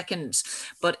 10 seconds.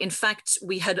 But in fact,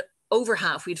 we had over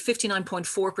half, we had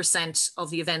 59.4% of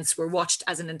the events were watched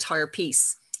as an entire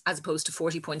piece, as opposed to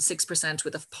 40.6%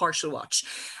 with a partial watch.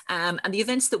 And the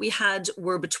events that we had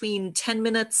were between 10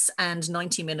 minutes and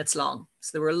 90 minutes long. So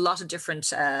there were a lot of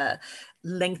different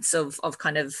lengths of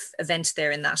kind of event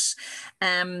there in that.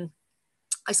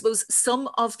 I suppose some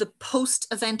of the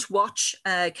post-event watch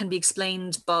can be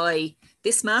explained by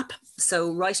this map.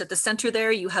 So right at the center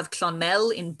there, you have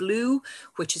Clonmel in blue,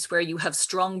 which is where you have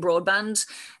strong broadband,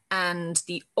 and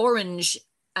the orange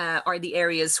are the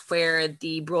areas where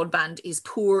the broadband is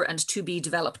poor and to be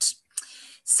developed.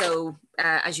 So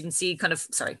as you can see,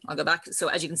 sorry, I'll go back. So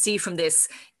as you can see from this,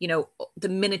 you know, the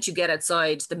minute you get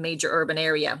outside the major urban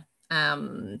area,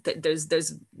 there's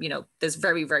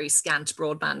very, very scant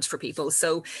broadband for people.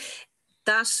 So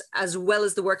that, as well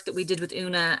as the work that we did with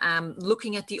Una,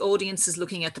 looking at the audiences,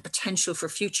 looking at the potential for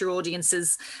future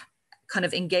audiences, kind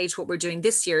of engage what we're doing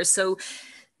this year. So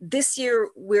this year,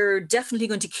 we're definitely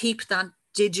going to keep that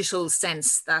digital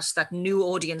sense, that new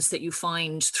audience that you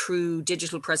find through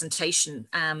digital presentation.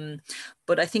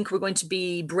 But I think we're going to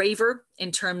be braver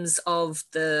in terms of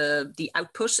the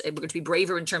output. We're going to be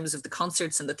braver in terms of the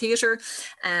concerts and the theatre,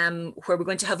 where we're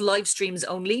going to have live streams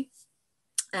only.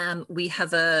 We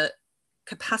have a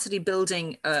capacity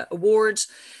building award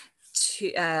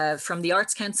from the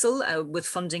Arts Council, with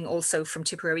funding also from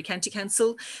Tipperary County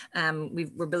Council.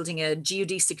 We're building a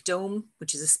geodesic dome,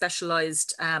 which is a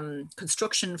specialised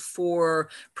construction for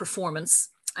performance.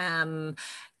 The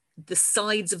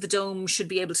sides of the dome should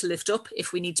be able to lift up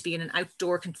if we need to be in an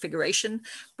outdoor configuration,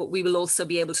 but we will also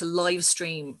be able to live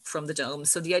stream from the dome.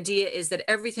 So the idea is that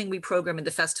everything we program in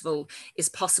the festival is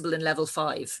possible in level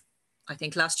 5. I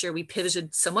think last year we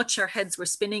pivoted so much, our heads were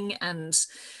spinning, and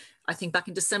I think back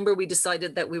in December, we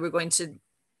decided that we were going to,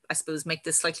 I suppose, make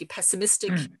this slightly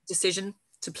pessimistic decision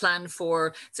to plan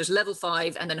for sort of level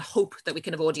 5 and then hope that we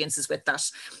can have audiences with that.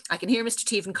 I can hear Mr.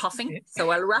 Teevan coughing,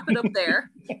 so I'll wrap it up there.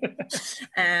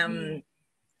 And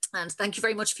thank you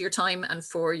very much for your time and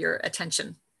for your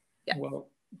attention. Yeah. Well,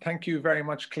 thank you very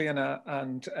much, Cliona.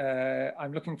 And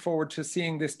I'm looking forward to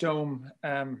seeing this dome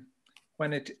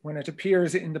when it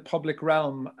appears in the public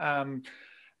realm.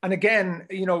 And again,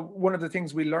 you know, one of the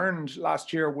things we learned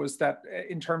last year was that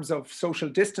in terms of social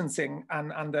distancing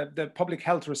and the public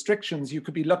health restrictions, you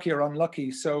could be lucky or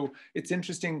unlucky. So it's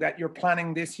interesting that you're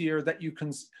planning this year that you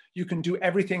can do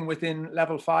everything within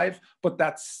level 5, but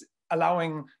that's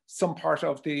allowing some part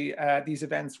of the these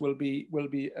events will be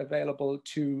available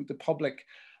to the public.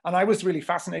 And I was really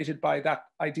fascinated by that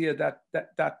idea that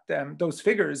those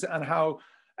figures and how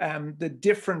the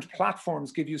different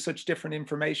platforms give you such different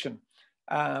information.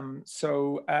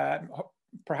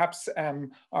 Perhaps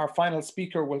our final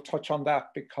speaker will touch on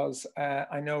that, because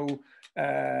I know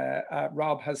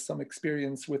Rob has some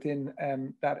experience within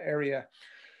that area.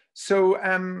 So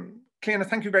Cliona,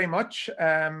 thank you very much.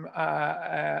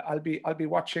 I'll be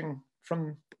watching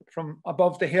from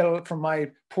above the hill from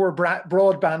my poor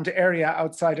broadband area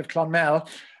outside of Clonmel,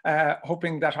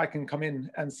 hoping that I can come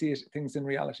in and see things in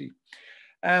reality.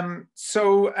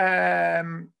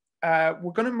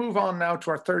 We're going to move on now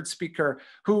to our third speaker,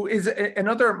 who is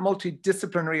another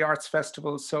multidisciplinary arts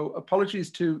festival. So apologies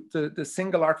to the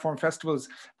single art form festivals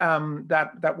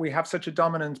that we have such a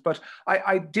dominance, but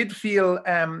I did feel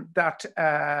that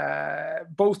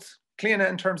both Cliona,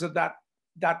 in terms of that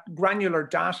that granular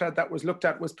data that was looked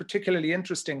at was particularly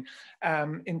interesting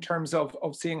in terms of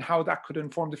seeing how that could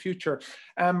inform the future.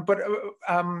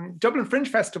 Dublin Fringe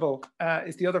Festival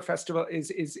is the other festival.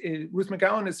 Ruth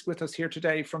McGowan is with us here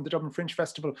today from the Dublin Fringe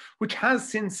Festival, which has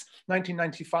since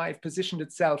 1995 positioned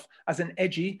itself as an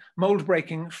edgy,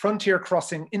 mold-breaking,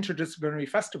 frontier-crossing interdisciplinary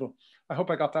festival. I hope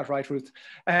I got that right, Ruth.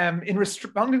 In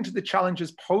responding to the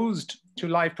challenges posed to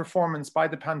live performance by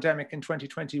the pandemic in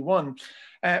 2021,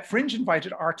 Fringe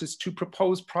invited artists to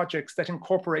propose projects that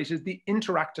incorporated the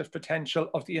interactive potential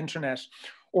of the internet,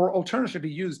 or alternatively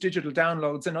used digital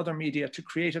downloads and other media to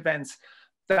create events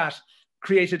that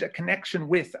created a connection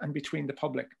with and between the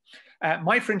public.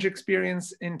 My Fringe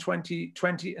experience in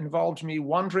 2020 involved me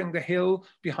wandering the hill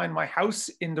behind my house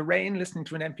in the rain, listening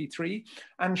to an MP3,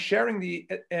 and sharing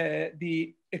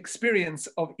the experience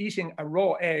of eating a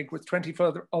raw egg with 20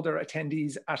 other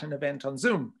attendees at an event on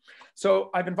Zoom. So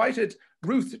I've invited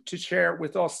Ruth to share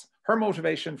with us her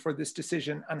motivation for this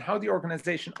decision and how the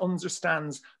organization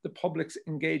understands the public's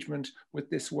engagement with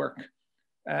this work.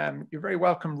 You're very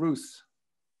welcome, Ruth.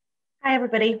 Hi,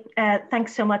 everybody.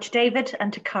 Thanks so much, David,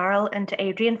 and to Carl and to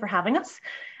Adrian for having us.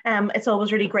 It's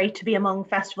always really great to be among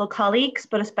festival colleagues,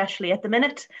 but especially at the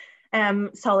minute.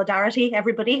 Solidarity,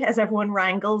 everybody, as everyone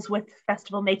wrangles with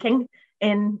festival making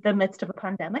in the midst of a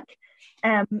pandemic.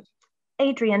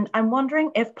 Adrian, I'm wondering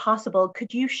if possible,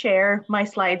 could you share my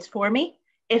slides for me?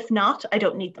 If not, I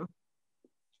don't need them.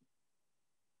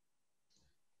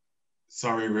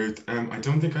 Sorry, Ruth. I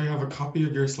don't think I have a copy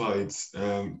of your slides.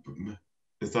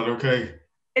 Is that okay?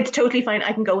 It's totally fine.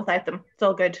 I can go without them. It's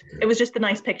all good. It was just the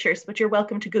nice pictures, but you're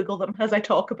welcome to Google them as I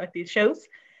talk about these shows.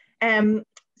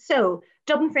 So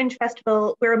Dublin Fringe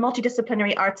Festival, we're a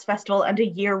multidisciplinary arts festival and a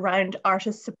year-round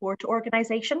artist support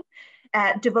organisation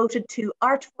devoted to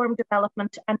art form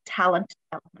development and talent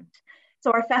development. So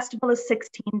our festival is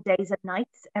 16 days and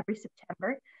nights every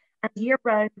September. And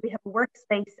year-round, we have a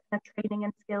workspace and a training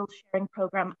and skills sharing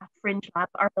programme at Fringe Lab,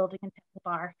 our building in Temple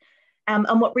Bar.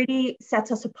 And what really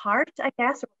sets us apart, I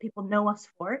guess, or what people know us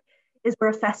for, is we're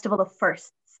a festival of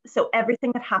firsts. So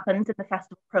everything that happens in the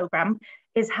festival programme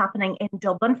is happening in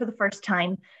Dublin for the first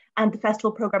time. And the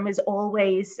festival programme is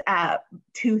always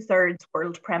 2/3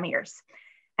 world premieres.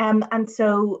 And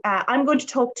so I'm going to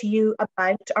talk to you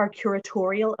about our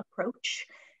curatorial approach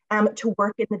to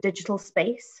work in the digital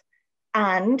space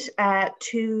and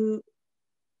to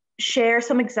share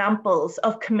some examples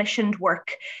of commissioned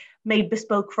work made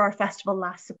bespoke for our festival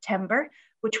last September,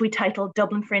 which we titled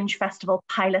Dublin Fringe Festival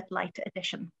Pilot Light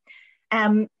Edition.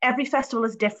 Every festival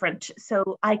is different,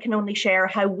 so I can only share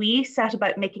how we set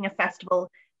about making a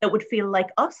festival that would feel like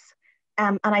us.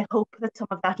 And I hope that some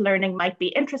of that learning might be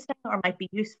interesting or might be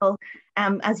useful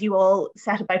as you all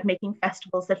set about making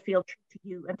festivals that feel true to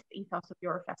you and to the ethos of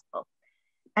your festival.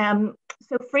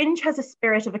 So Fringe has a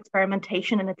spirit of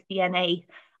experimentation in its DNA.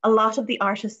 A lot of the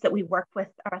artists that we work with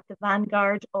are at the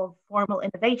vanguard of formal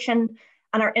innovation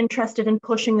and are interested in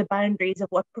pushing the boundaries of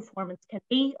what performance can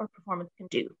be or performance can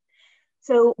do.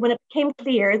 So when it became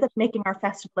clear that making our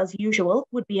festival as usual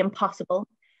would be impossible,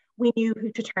 we knew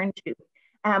who to turn to.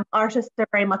 Artists are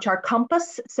very much our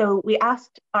compass, so we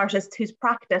asked artists whose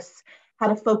practice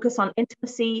had a focus on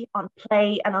intimacy, on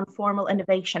play, and on formal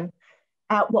innovation,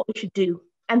 what we should do.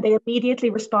 And they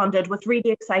immediately responded with really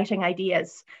exciting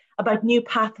ideas about new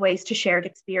pathways to shared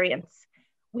experience.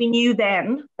 We knew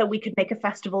then that we could make a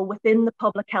festival within the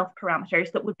public health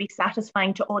parameters that would be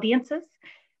satisfying to audiences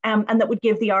and that would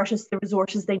give the artists the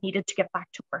resources they needed to get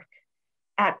back to work.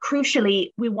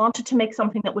 Crucially, we wanted to make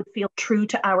something that would feel true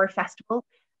to our festival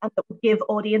and that would give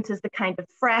audiences the kind of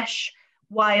fresh,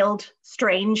 wild,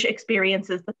 strange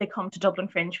experiences that they come to Dublin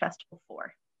Fringe Festival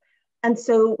for. And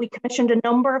so we commissioned a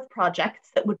number of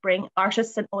projects that would bring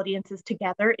artists and audiences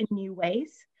together in new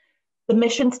ways. The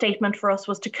mission statement for us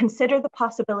was to consider the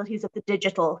possibilities of the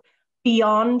digital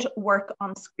beyond work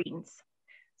on screens.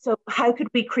 So how could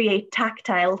we create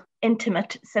tactile,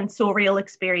 intimate, sensorial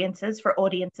experiences for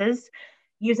audiences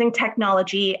using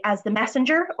technology as the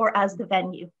messenger or as the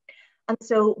venue? And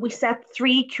so we set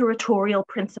 3 curatorial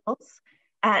principles.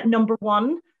 Number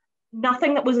 1,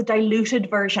 nothing that was a diluted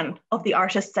version of the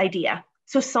artist's idea.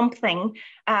 So something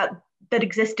that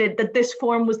existed, that this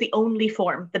form was the only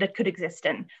form that it could exist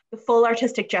in. The full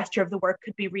artistic gesture of the work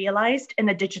could be realized in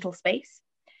a digital space.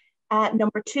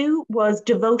 Number 2 was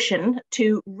devotion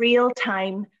to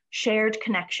real-time shared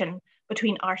connection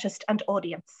between artist and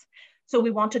audience. So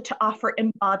we wanted to offer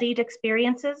embodied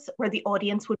experiences where the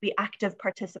audience would be active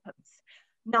participants.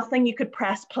 Nothing you could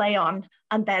press play on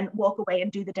and then walk away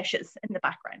and do the dishes in the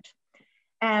background.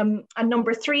 And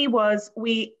number 3 was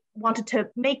we wanted to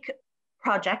make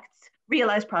projects,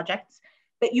 realize projects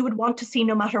that you would want to see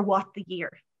no matter what the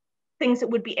year. Things that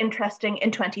would be interesting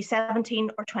in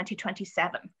 2017 or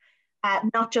 2027.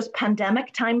 Not just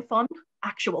pandemic time fun,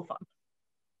 actual fun.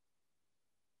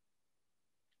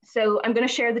 So I'm going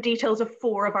to share the details of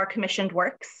 4 of our commissioned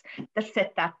works that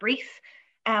fit that brief.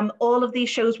 All of these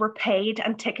shows were paid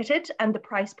and ticketed, and the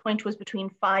price point was between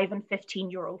 €5 and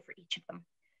 €15 for each of them.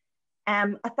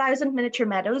 1,000 Miniature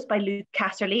Meadows by Luke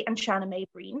Casserly and Shanna May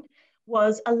Breen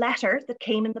was a letter that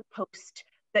came in the post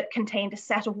that contained a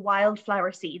set of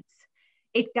wildflower seeds.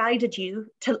 It guided you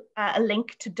to a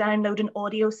link to download an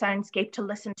audio soundscape to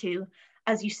listen to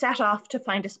as you set off to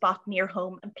find a spot near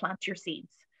home and plant your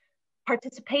seeds.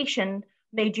 Participation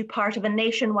made you part of a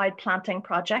nationwide planting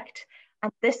project,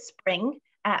 and this spring,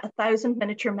 1,000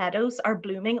 Miniature Meadows are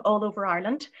blooming all over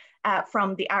Ireland,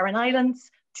 from the Aran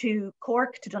Islands to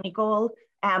Cork to Donegal.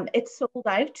 It's sold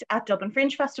out at Dublin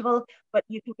Fringe Festival, but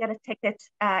you can get a ticket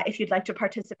if you'd like to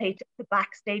participate. The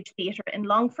Backstage Theatre in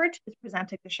Longford is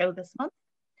presenting the show this month.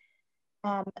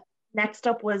 Next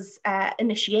up was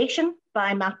Initiation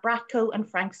by Matt Bratko and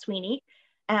Frank Sweeney.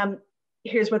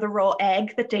 Here's where the raw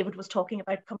egg that David was talking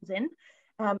about comes in.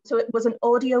 So it was an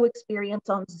audio experience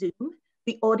on Zoom.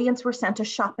 The audience were sent a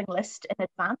shopping list in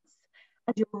advance,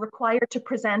 and you were required to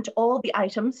present all the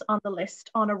items on the list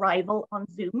on arrival on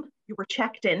Zoom. You were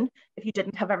checked in. If you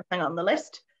didn't have everything on the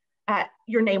list,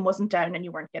 your name wasn't down and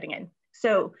you weren't getting in.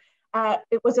 So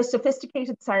it was a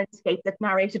sophisticated soundscape that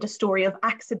narrated a story of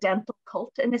accidental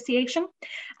cult initiation,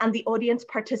 and the audience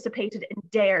participated in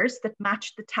dares that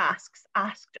matched the tasks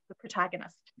asked of the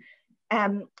protagonist.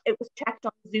 It was checked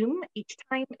on Zoom each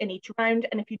time in each round,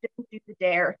 and if you didn't do the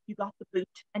dare, you got the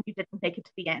boot and you didn't make it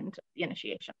to the end of the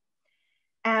initiation.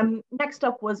 Next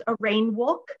up was A Rain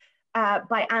Walk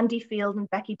by Andy Field and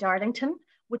Becky Darlington,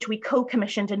 which we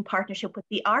co-commissioned in partnership with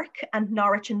the Arc and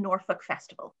Norwich and Norfolk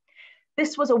Festival.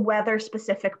 This was a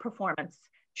weather-specific performance.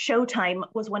 Showtime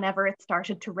was whenever it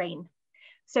started to rain.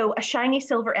 So a shiny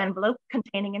silver envelope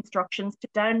containing instructions to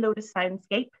download a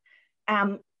soundscape,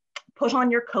 put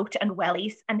on your coat and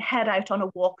wellies, and head out on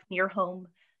a walk near home,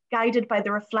 guided by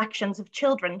the reflections of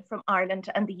children from Ireland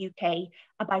and the UK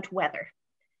about weather.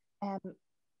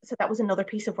 So that was another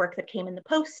piece of work that came in the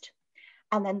post.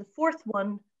 And then the 4th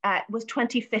one was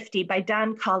 2050 by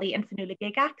Dan Colley and Fionnuala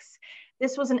Gigax.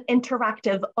 This was an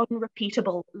interactive,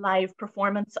 unrepeatable live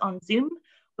performance on Zoom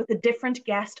with a different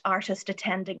guest artist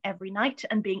attending every night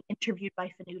and being interviewed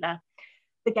by Fionnuala.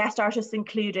 The guest artists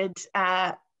included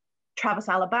Travis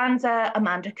Alabanza,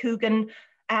 Amanda Coogan,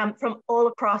 from all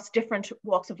across different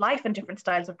walks of life and different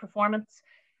styles of performance.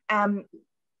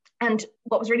 And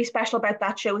what was really special about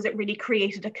that show is it really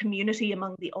created a community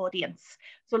among the audience.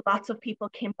 So lots of people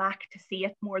came back to see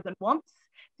it more than once,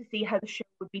 to see how the show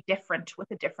would be different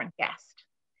with a different guest.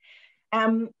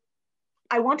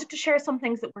 I wanted to share some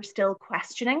things that we're still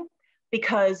questioning,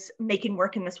 because making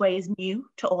work in this way is new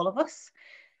to all of us.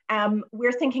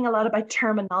 We're thinking a lot about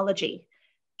terminology.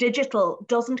 Digital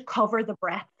doesn't cover the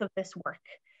breadth of this work.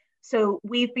 So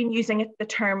we've been using the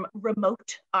term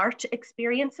remote art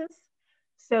experiences.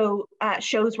 So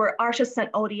shows where artists and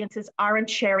audiences aren't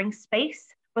sharing space,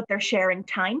 but they're sharing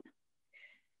time.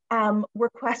 We're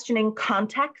questioning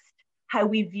context, how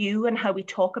we view and how we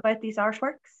talk about these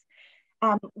artworks.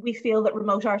 We feel that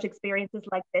remote art experiences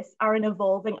like this are an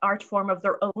evolving art form of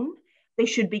their own. They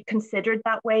should be considered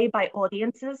that way by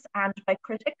audiences and by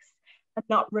critics, and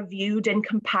not reviewed in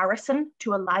comparison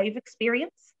to a live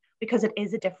experience, because it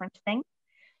is a different thing.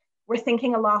 We're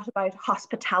thinking a lot about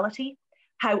hospitality,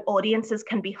 how audiences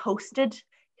can be hosted,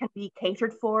 can be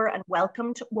catered for and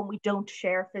welcomed when we don't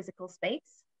share physical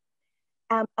space.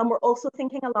 And we're also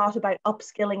thinking a lot about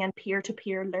upskilling and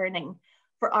peer-to-peer learning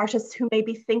for artists who may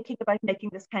be thinking about making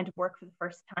this kind of work for the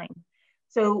first time.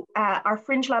 So our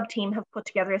Fringe Lab team have put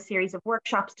together a series of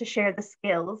workshops to share the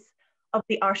skills of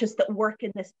the artists that work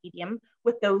in this medium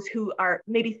with those who are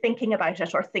maybe thinking about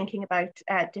it or thinking about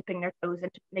dipping their toes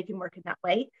into making work in that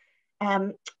way.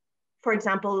 For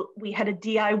example, we had a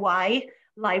DIY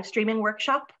live streaming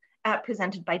workshop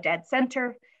presented by Dead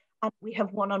Center. We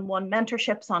have one-on-one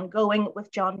mentorships ongoing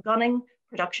with John Gunning,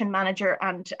 production manager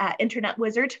and internet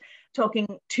wizard,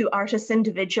 talking to artists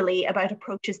individually about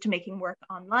approaches to making work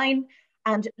online,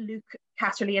 and Luke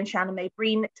Casserly and Shanna May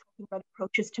Breen talking about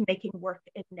approaches to making work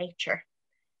in nature.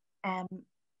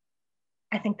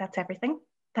 I think that's everything.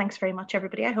 Thanks very much,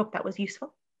 everybody. I hope that was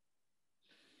useful.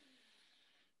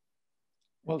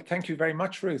 Well, thank you very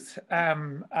much, Ruth,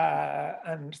 and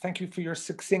thank you for your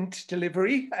succinct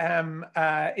delivery.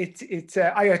 I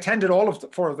attended all of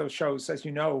four of those shows, as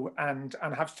you know, and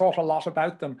have thought a lot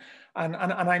about them. And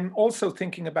I'm also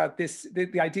thinking about this,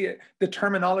 the idea, the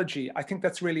terminology. I think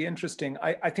that's really interesting.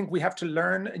 I think we have to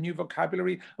learn a new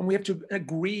vocabulary, and we have to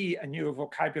agree a new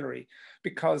vocabulary,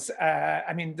 because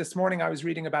I mean, this morning I was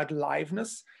reading about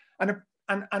liveness, and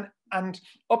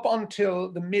up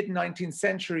until the mid 19th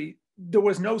century, there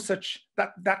was no such,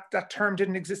 that term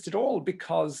didn't exist at all,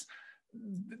 because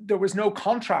there was no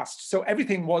contrast. So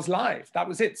everything was live. That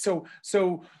was it. So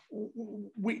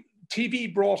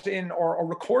TV brought in, or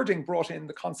recording brought in,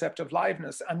 the concept of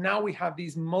liveness. And now we have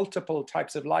these multiple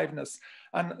types of liveness.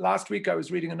 And last week I was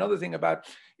reading another thing about,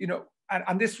 you know,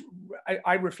 and this,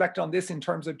 I reflect on this in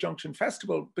terms of Junction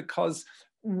Festival, because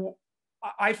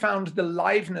I found the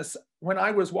liveness when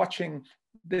I was watching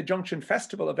the Junction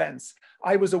Festival events.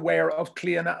 I was aware of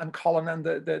Cliona and Colin and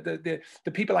the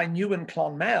people I knew in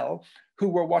Clonmel who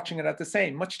were watching it at the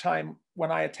same. Much time when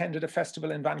I attended a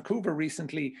festival in Vancouver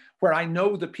recently, where I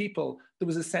know the people, there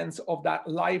was a sense of that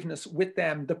liveness with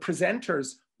them, the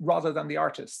presenters, rather than the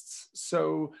artists.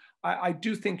 So I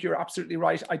do think you're absolutely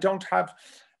right. I don't have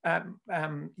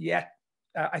yet,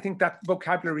 I think that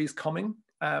vocabulary is coming.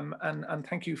 And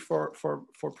thank you for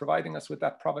providing us with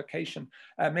that provocation.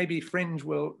 Maybe Fringe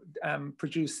will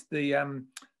produce the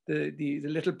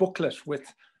little booklet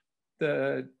with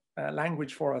the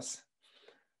language for us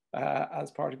as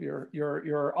part of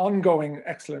your ongoing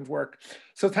excellent work.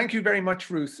 So thank you very much,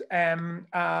 Ruth.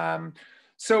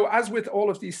 So as with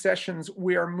all of these sessions,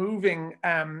 we are moving.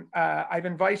 I've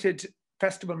invited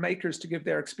festival makers to give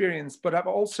their experience, but I've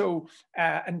also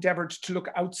endeavored to look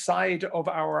outside of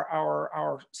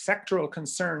our sectoral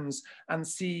concerns and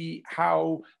see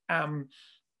how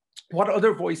what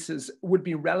other voices would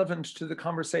be relevant to the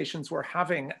conversations we're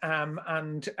having.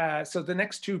 So the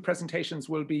next two presentations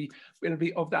will be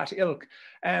of that ilk.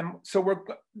 So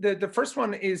the first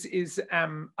one is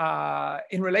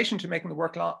in relation to making the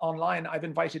work online. I've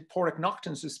invited Pádraig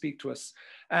Naughton to speak to us.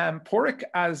 Pádraig,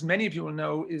 as many of you will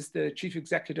know, is the Chief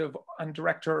Executive and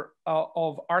Director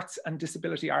of Arts and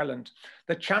Disability Ireland,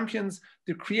 that champions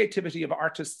the creativity of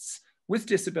artists with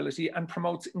disability and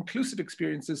promotes inclusive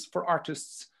experiences for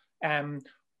artists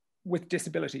with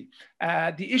disability.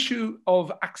 The issue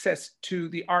of access to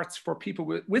the arts for people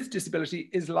with disability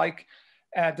is, like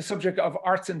the subject of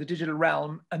arts in the digital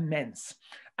realm, immense.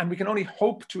 And we can only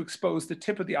hope to expose the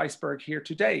tip of the iceberg here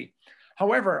today.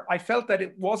 However, I felt that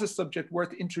it was a subject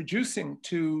worth introducing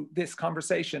to this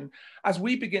conversation as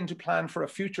we begin to plan for a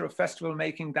future of festival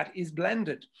making that is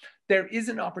blended. There is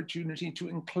an opportunity to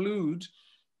include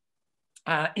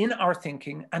in our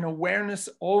thinking an awareness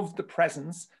of the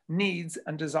presence, needs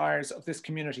and desires of this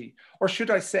community, or should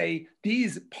I say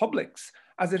these publics,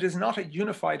 as it is not a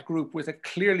unified group with a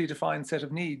clearly defined set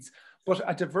of needs, but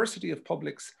a diversity of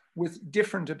publics with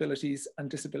different abilities and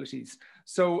disabilities.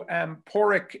 So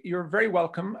Pádraig, you're very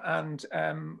welcome, and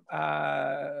I'm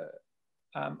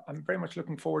very much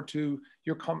looking forward to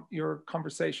your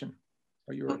conversation.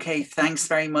 Okay, thanks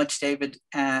very much, David,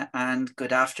 and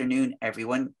good afternoon,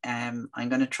 everyone. I'm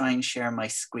going to try and share my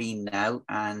screen now,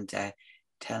 and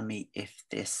tell me if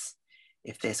this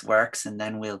works, and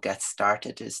then we'll get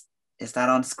started. Is that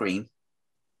on screen?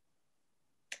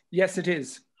 Yes, it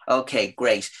is. Okay,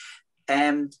 great.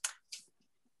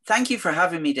 Thank you for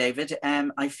having me, David.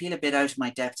 I feel a bit out of my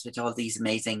depth with all these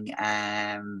amazing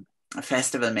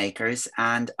festival makers,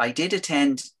 and I did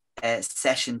attend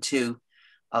session 2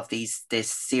 of this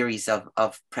series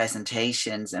of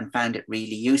presentations and found it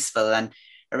really useful. And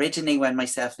originally, when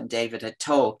myself and David had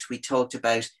talked, we talked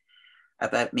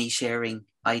about me sharing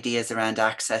ideas around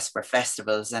access for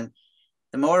festivals. And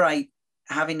the more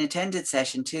having attended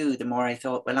session 2, the more I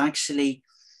thought, well, actually,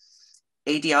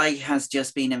 ADI has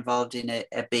just been involved in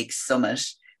a big summit,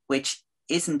 which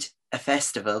isn't a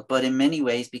festival, but in many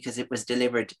ways, because it was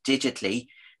delivered digitally,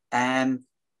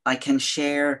 I can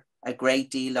share a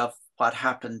great deal of what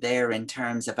happened there in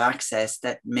terms of access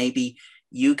that maybe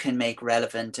you can make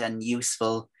relevant and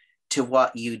useful to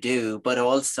what you do, but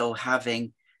also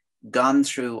having gone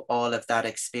through all of that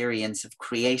experience of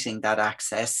creating that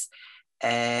access,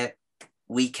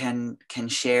 we can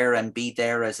share and be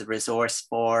there as a resource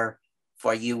for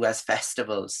you as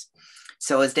festivals.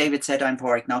 So as David said, I'm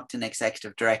Pádraig Naughton,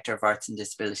 Executive Director of Arts and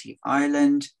Disability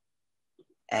Ireland.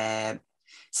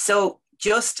 So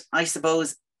just, I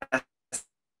suppose,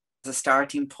 a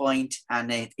starting point,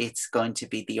 and it's going to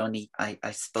be the only, I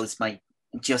suppose,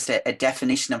 just a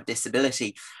definition of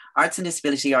disability. Arts and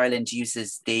Disability Ireland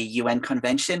uses the UN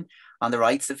Convention on the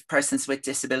rights of persons with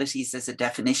disabilities as a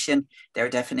definition, their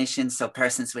definition. So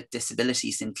persons with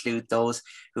disabilities include those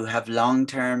who have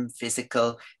long-term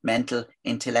physical, mental,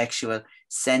 intellectual,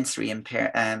 sensory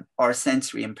impairments,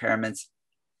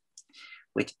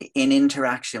 which in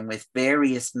interaction with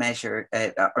various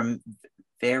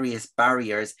various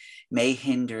barriers may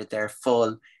hinder their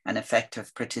full and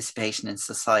effective participation in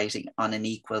society on an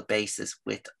equal basis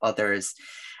with others.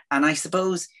 And I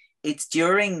suppose it's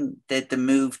during the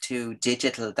move to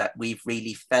digital that we've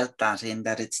really felt that, in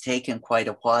that it's taken quite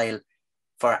a while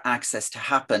for access to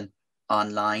happen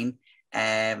online.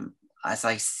 As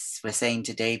I was saying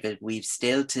to David, we've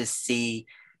still to see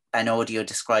an audio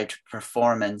described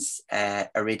performance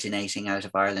originating out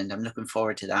of Ireland. I'm looking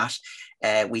forward to that.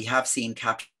 We have seen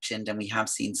captioned and we have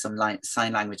seen some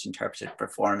sign language interpreted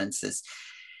performances.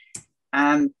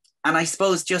 And I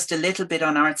suppose just a little bit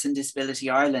on Arts and Disability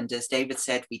Ireland. As David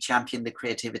said, we champion the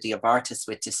creativity of artists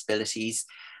with disabilities.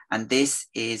 And this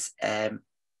is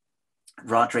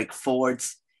Roderick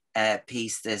Ford's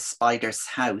piece, The Spider's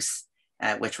House,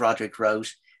 which Roderick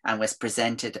wrote and was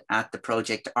presented at the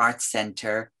Project Arts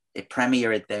Centre. It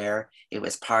premiered there. It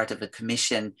was part of a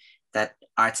commission that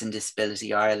Arts and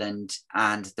Disability Ireland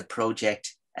and the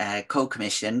project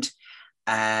co-commissioned.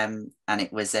 And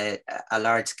it was a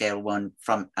large-scale one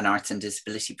from an arts and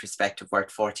disability perspective,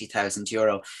 worth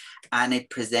 €40,000. And it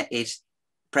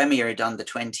premiered on the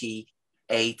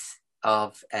 28th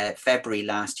of February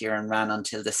last year and ran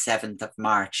until the 7th of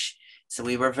March. So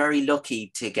we were very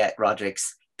lucky to get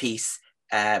Roderick's piece,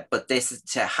 but this is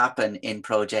to happen in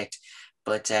project.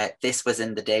 But this was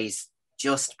in the days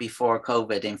just before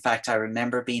COVID. In fact, I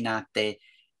remember being at the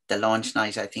launch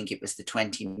night. I think it was the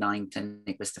 29th, and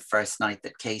it was the first night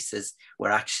that cases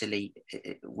were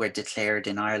declared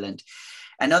in Ireland.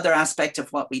 Another aspect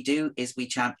of what we do is we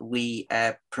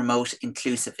promote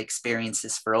inclusive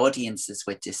experiences for audiences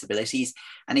with disabilities.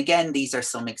 And again, these are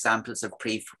some examples of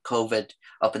pre-COVID.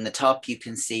 Up in the top, you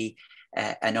can see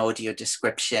an audio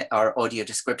description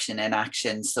in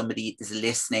action. Somebody is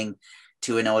listening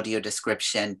to an audio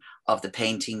description of the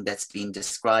painting that's being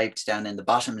described. Down in the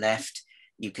bottom left,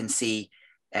 you can see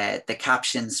the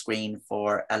caption screen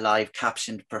for a live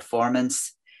captioned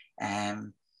performance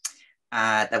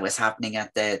that was happening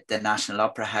at the National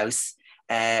Opera House.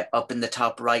 Up in the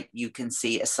top right, you can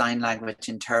see a sign language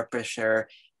interpreter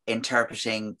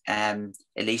interpreting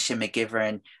Alicia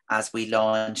McGivern as we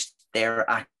launched their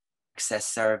access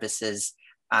services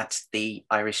at the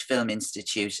Irish Film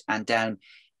Institute. And down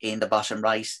in the bottom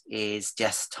right is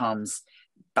Jess Tom's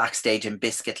Backstage in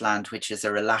Biscuitland, which is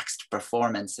a relaxed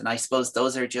performance. And I suppose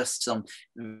those are just some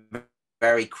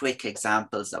very quick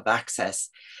examples of access.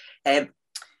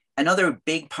 Another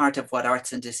big part of what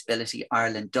Arts and Disability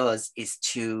Ireland does is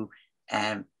to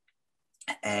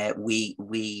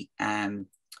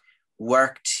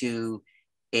work to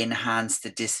enhance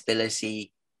the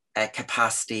disability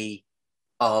capacity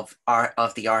of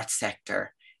the arts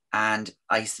sector. And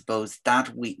I suppose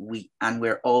that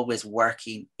we're always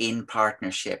working in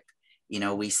partnership. You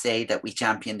know, we say that we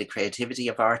champion the creativity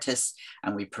of artists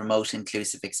and we promote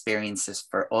inclusive experiences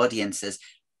for audiences,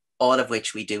 all of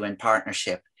which we do in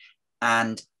partnership.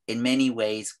 And in many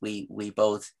ways, we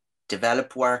both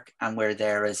develop work and we're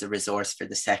there as a resource for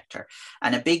the sector.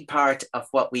 And a big part of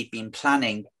what we've been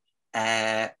planning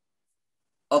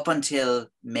up until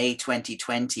May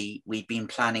 2020, we've been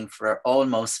planning for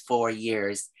almost 4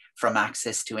 years from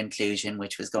Access to Inclusion,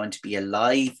 which was going to be a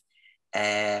live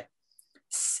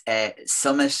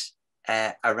summit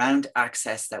around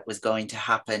access that was going to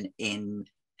happen in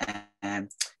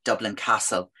Dublin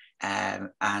Castle.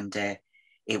 And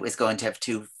it was going to have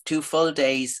two full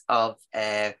days of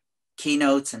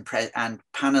keynotes and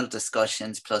panel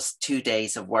discussions, plus 2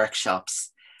 days of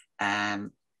workshops.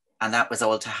 And that was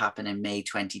all to happen in May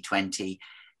 2020.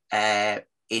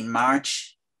 In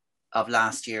March of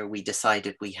last year, we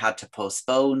decided we had to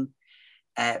postpone.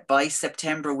 By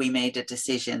September, we made a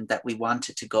decision that we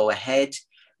wanted to go ahead.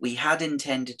 We had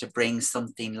intended to bring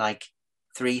something like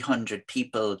 300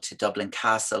 people to Dublin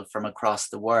Castle from across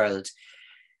the world.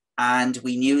 And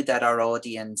we knew that our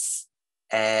audience,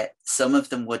 some of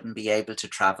them wouldn't be able to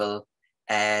travel.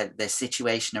 The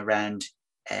situation around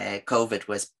COVID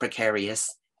was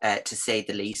precarious, to say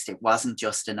the least. It wasn't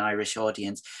just an Irish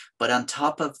audience. But on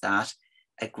top of that,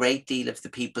 a great deal of the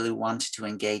people who wanted to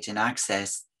engage in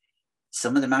access,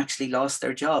 some of them actually lost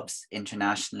their jobs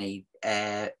internationally.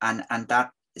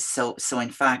 So in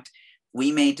fact,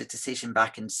 we made a decision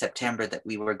back in September that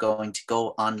we were going to go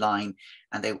online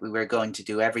and that we were going to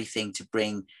do everything to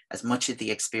bring as much of the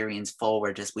experience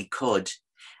forward as we could.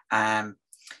 And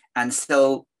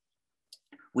so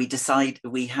we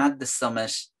had the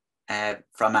summit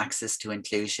from Access to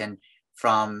Inclusion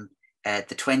from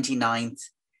the 29th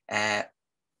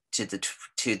to the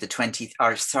 20th,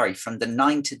 or sorry, from the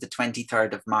 9th to the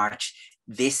 23rd of March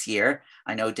this year.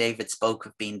 I know David spoke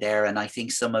of being there, and I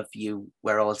think some of you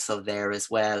were also there as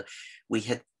well. We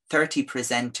had 30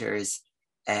 presenters.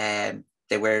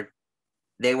 They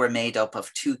were made up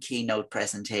of 2 keynote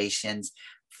presentations,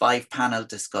 5 panel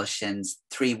discussions,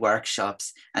 3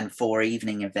 workshops, and 4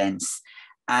 evening events.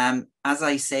 As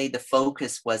I say, the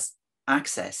focus was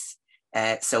access.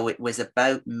 So it was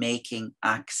about making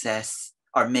access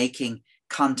or making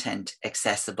content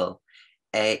accessible.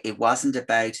 It wasn't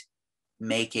about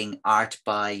making art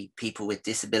by people with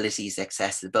disabilities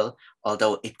accessible,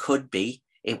 although it could be.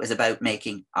 It was about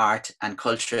making art and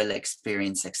cultural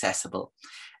experience accessible.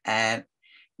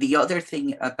 The other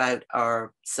thing about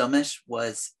our summit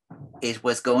was it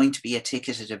was going to be a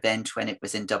ticketed event when it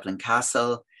was in Dublin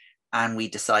Castle, and we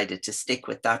decided to stick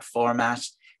with that format.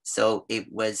 So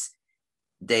it was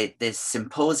the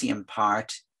symposium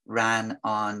part ran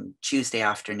on Tuesday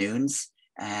afternoons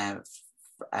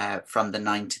from the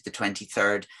 9th to the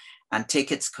 23rd, and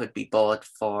tickets could be bought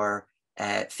for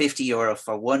 €50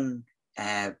 for one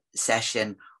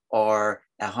session or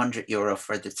 €100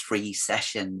 for the 3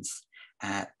 sessions.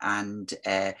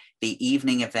 The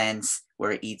evening events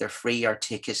were either free or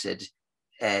ticketed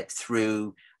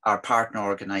through our partner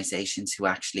organizations who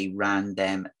actually ran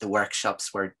them. The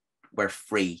workshops were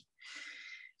free.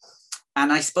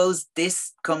 And I suppose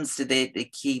this comes to the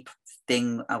key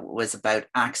thing was about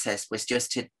access, was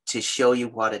just to show you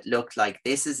what it looked like.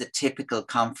 This is a typical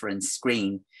conference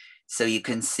screen. So you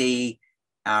can see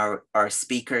our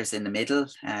speakers in the middle.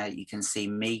 You can see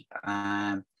me.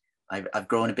 I've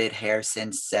grown a bit hair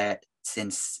since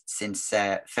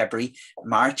February,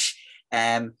 March.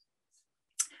 And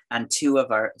 2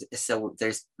 of our, so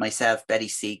there's myself, Betty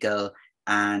Siegel,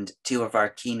 and 2 of our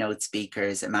keynote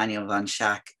speakers, Emmanuel Van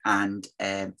Schack and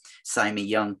Simon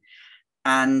Young.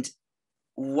 And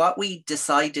what we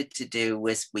decided to do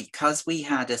was, because we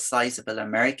had a sizable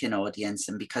American audience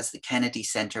and because the Kennedy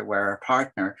Center were our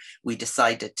partner, we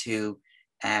decided to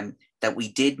that we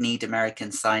did need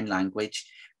American Sign Language.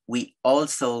 We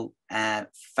also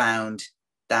found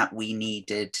that we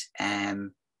needed a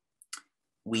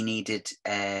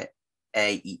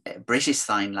British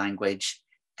Sign Language.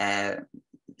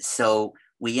 So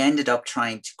we ended up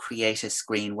trying to create a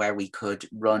screen where we could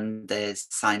run the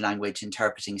sign language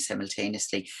interpreting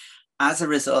simultaneously. As a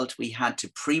result, we had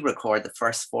to pre-record the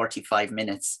first 45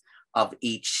 minutes of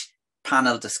each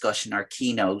panel discussion or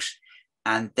keynote,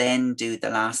 and then do the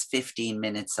last 15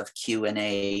 minutes of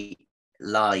Q&A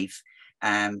live.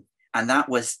 And that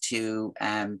was to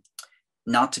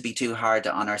not to be too hard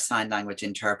on our sign language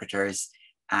interpreters.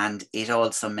 And it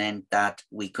also meant that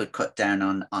we could cut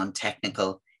down on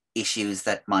technical issues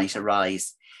that might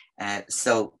arise.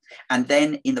 And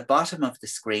then in the bottom of the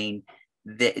screen,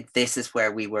 this is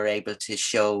where we were able to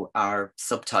show our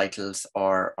subtitles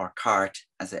or CART,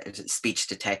 as a speech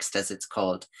to text, as it's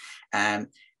called. And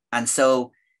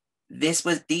so these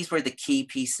were the key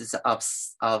pieces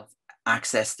of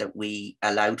access that we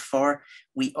allowed for.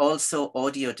 We also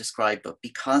audio described, but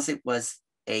because it was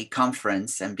a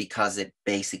conference and because it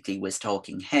basically was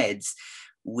talking heads,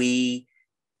 we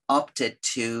opted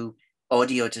to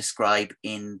audio describe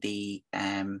in the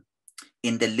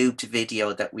looped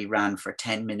video that we ran for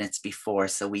 10 minutes before.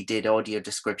 So we did audio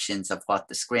descriptions of what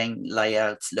the screen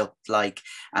layouts looked like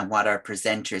and what our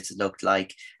presenters looked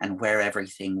like and where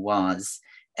everything was.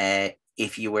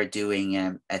 If you were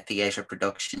doing a theatre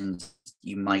production,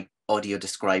 you might audio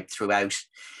describe throughout.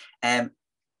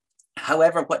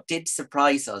 However, what did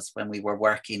surprise us when we were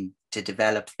working to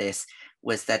develop this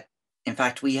was that, in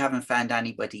fact, we haven't found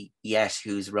anybody yet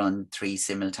who's run 3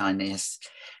 simultaneous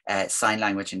sign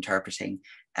language interpreting.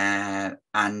 So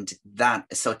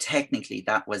technically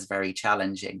that was very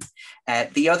challenging.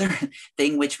 The other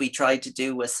thing which we tried to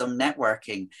do was some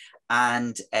networking.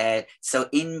 And so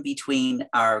in between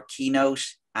our keynote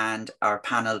and our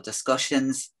panel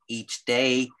discussions each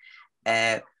day,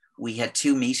 we had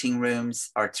 2 meeting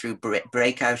rooms or through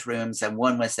breakout rooms, and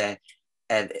one was a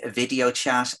video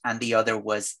chat and the other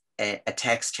was a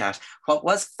text chat. What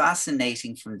was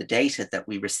fascinating from the data that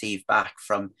we received back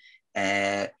from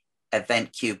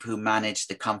EventCube, who managed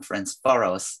the conference for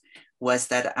us, was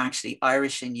that actually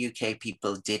Irish and UK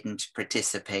people didn't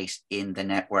participate in the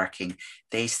networking.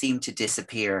 They seemed to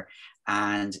disappear,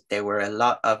 and there were a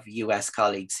lot of US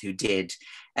colleagues who did.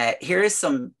 Here is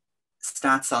some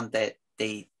stats on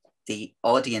the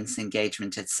audience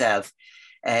engagement itself.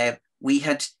 We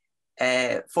had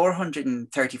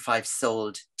 435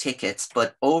 sold tickets,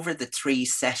 but over the 3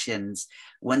 sessions,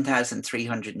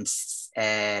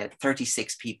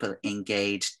 1,336 people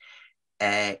engaged.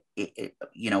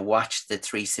 Watched the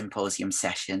 3 symposium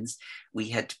sessions. We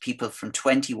had people from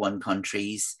 21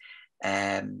 countries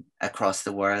across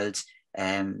the world.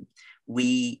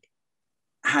 We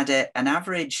had an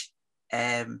average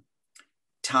time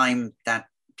that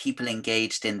people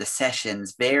engaged in the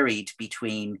sessions varied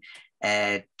between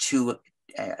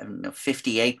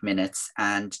 58 minutes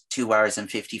and 2 hours and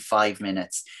 55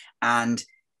 minutes. And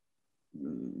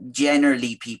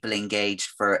generally people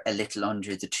engaged for a little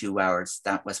under the 2 hours.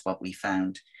 That was what we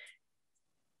found.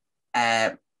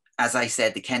 As I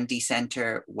said, the Kennedy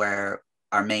Centre were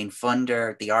our main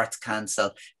funder, the Arts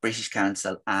Council, British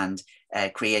Council, and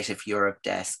Creative Europe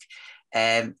Desk.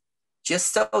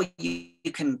 Just so you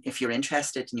can, if you're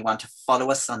interested and you want to follow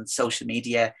us on social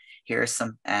media, here are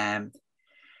some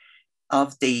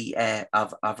of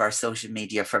our social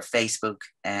media for Facebook,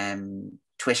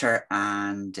 Twitter,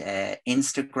 and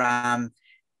Instagram.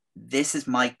 This is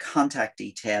my contact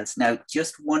details. Now,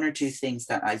 just 1 or 2 things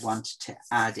that I want to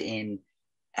add in,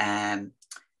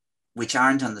 which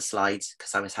aren't on the slides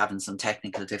because I was having some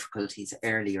technical difficulties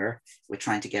earlier with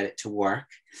trying to get it to work,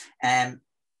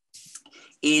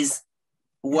 is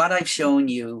what I've shown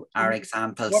you are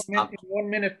examples. 1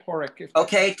 minute, Pádraig.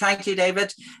 Okay, thank you,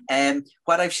 David.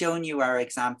 What I've shown you are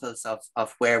examples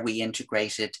of where we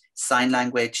integrated sign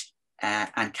language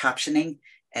and captioning.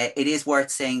 It is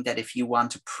worth saying that if you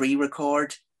want to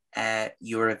pre-record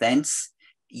your events,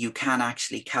 you can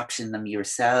actually caption them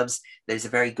yourselves. There's a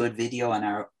very good video on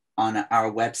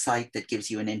our website that gives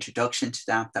you an introduction to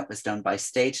that. That was done by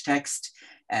Stage Text.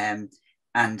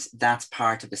 And that's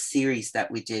part of a series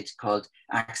that we did called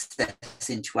Access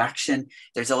into Action.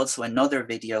 There's also another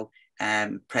video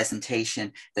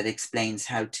presentation that explains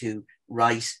how to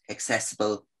write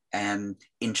accessible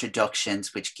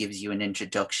introductions, which gives you an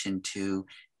introduction to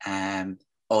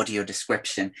audio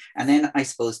description. And then I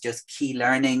suppose just key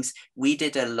learnings. We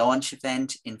did a launch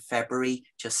event in February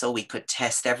just so we could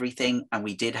test everything, and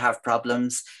we did have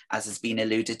problems, as has been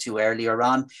alluded to earlier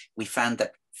on. We found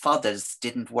that fathers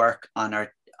didn't work on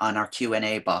our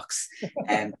Q&A box,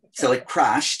 so it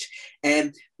crashed.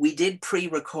 We did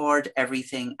pre-record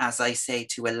everything, as I say,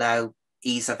 to allow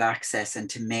ease of access and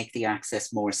to make the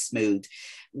access more smooth.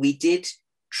 We did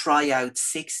try out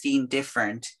 16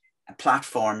 different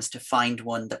platforms to find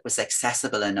one that was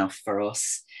accessible enough for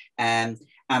us. And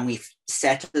we've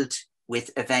settled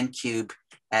with EventCube,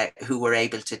 who were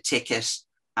able to ticket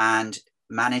and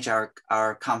manage our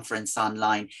conference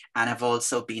online, and have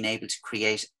also been able to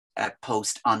create a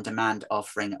post-on-demand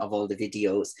offering of all the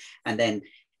videos. And then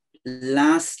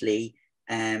lastly,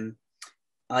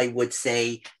 I would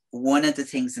say one of the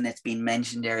things, and it's been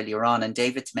mentioned earlier on, and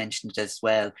David's mentioned it as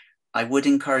well, I would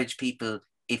encourage people,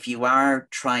 if you are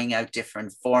trying out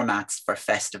different formats for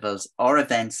festivals or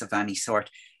events of any sort,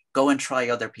 go and try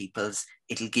other people's.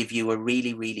 It'll give you a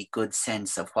really, really good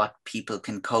sense of what people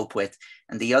can cope with.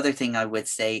 And the other thing I would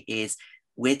say is,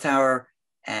 with our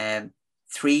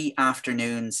 3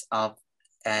 afternoons of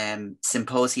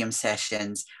symposium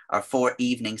sessions, our 4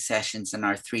 evening sessions, and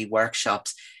our 3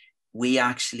 workshops, we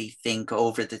actually think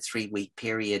over the 3-week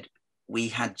period, we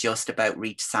had just about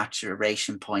reached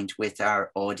saturation point with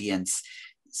our audience.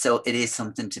 So it is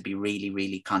something to be really,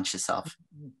 really conscious of.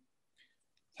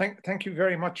 Thank you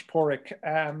very much, Pádraig.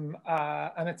 And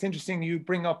it's interesting you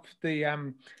bring up the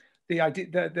idea,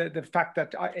 the fact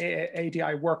that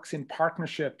ADI works in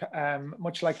partnership,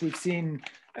 much like we've seen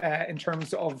in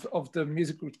terms of the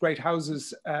music with great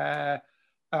houses,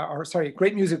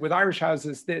 great music with Irish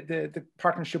houses, the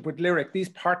partnership with Lyric. These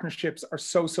partnerships are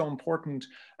so important.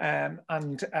 I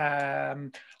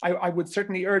would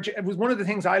certainly urge, it was one of the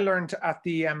things I learned at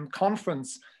the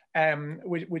conference,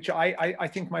 which I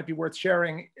think might be worth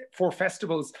sharing for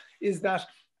festivals, is that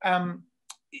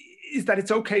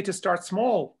it's okay to start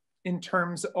small in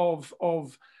terms of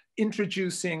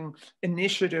introducing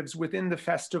initiatives within the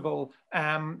festival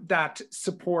that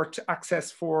support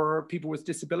access for people with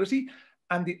disability.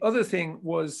 And the other thing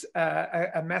was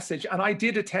a message, and I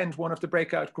did attend one of the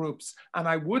breakout groups, and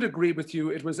I would agree with you,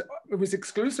 it was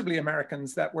exclusively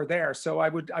Americans that were there, so I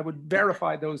would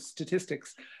verify those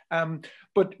statistics.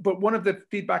 But one of the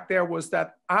feedback there was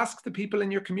that ask the people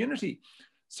in your community.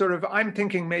 Sort of, I'm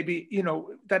thinking maybe, you know,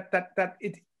 that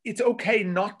it's okay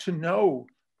not to know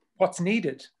what's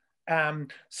needed.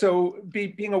 So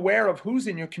being aware of who's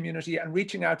in your community and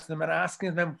reaching out to them and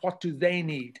asking them, what do they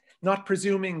need? not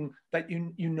presuming that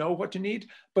you know what you need,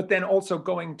 but then also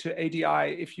going to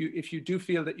ADI if you do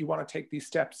feel that you want to take these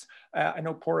steps. I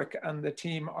know Pádraig and the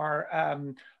team are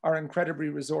incredibly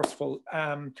resourceful,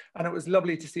 and it was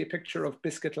lovely to see a picture of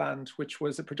Biscuitland, which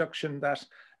was a production that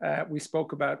we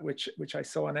spoke about, which I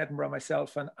saw in Edinburgh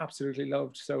myself and absolutely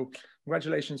loved. So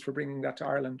congratulations for bringing that to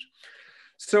Ireland.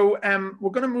 So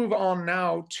we're going to move on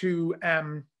now to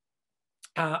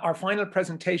our final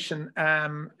presentation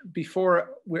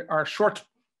before our short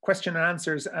question and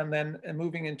answers, and then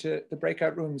moving into the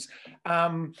breakout rooms.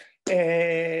 Like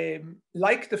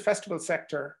the festival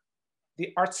sector,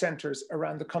 the art centres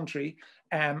around the country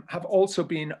have also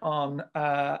been on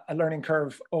a learning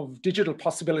curve of digital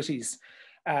possibilities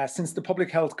since the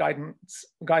public health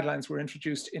guidelines were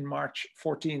introduced in March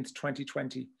 14th,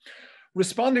 2020.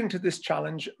 Responding to this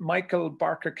challenge, Michael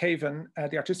Barker Caven,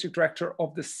 the artistic director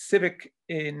of the Civic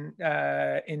in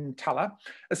Tallaght,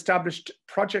 established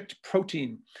Project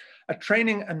Protein, a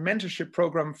training and mentorship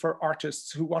program for artists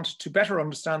who want to better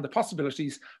understand the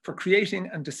possibilities for creating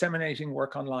and disseminating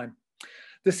work online.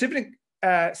 The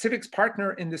Civic's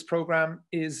partner in this program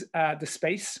is The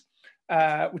Space,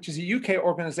 which is a UK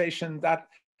organization that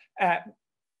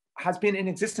has been in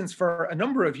existence for a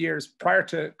number of years prior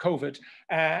to COVID,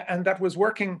 and that was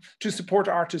working to support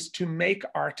artists to make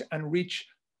art and reach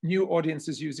new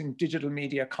audiences using digital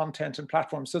media content and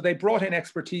platforms. So they brought in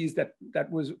expertise that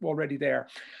was already there.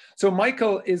 So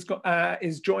Michael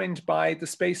is joined by The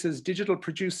Space's digital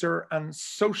producer and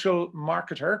social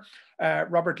marketer,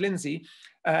 Robert Lindsay,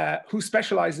 who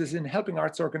specializes in helping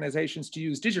arts organizations to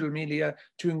use digital media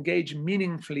to engage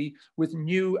meaningfully with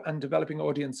new and developing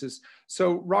audiences.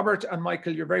 So Robert and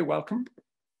Michael, you're very welcome.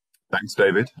 Thanks,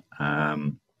 David.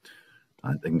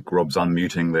 I think Rob's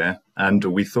unmuting there. And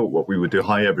we thought what we would do,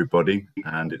 hi everybody,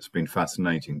 and it's been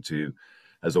fascinating to,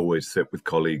 as always, sit with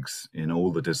colleagues in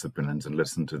all the disciplines and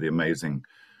listen to the amazing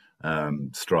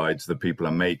strides that people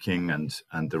are making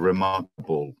and the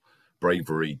remarkable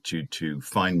bravery to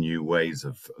find new ways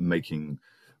of making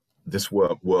this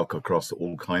work across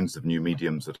all kinds of new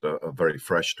mediums that are very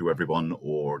fresh to everyone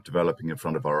or developing in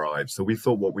front of our eyes. So we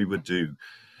thought what we would do,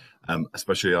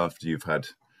 especially after you've had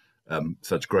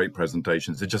such great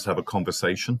presentations, is just have a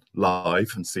conversation live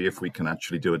and see if we can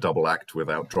actually do a double act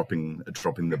without dropping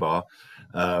the bar,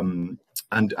 and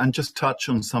just touch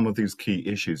on some of these key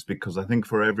issues, because I think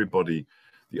for everybody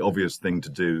the obvious thing to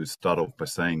do, start off by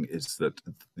saying, is that,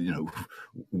 you know,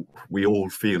 we all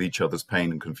feel each other's pain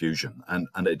and confusion,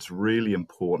 and it's really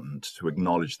important to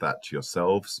acknowledge that to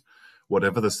yourselves.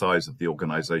 Whatever the size of the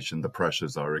organization, the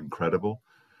pressures are incredible.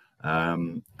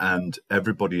 And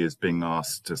everybody is being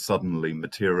asked to suddenly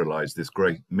materialize this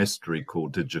great mystery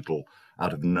called digital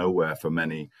out of nowhere for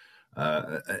many,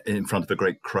 in front of the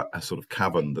great sort of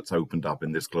cavern that's opened up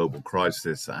in this global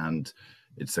crisis. And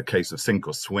it's a case of sink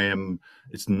or swim.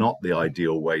 It's not the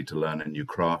ideal way to learn a new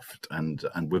craft. And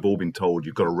we've all been told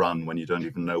you've got to run when you don't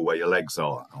even know where your legs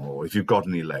are, or if you've got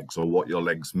any legs, or what your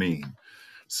legs mean.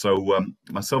 So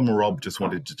myself and Rob just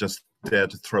wanted to just dare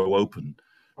to throw open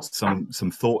some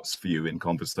thoughts for you in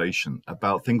conversation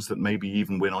about things that maybe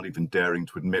even we're not even daring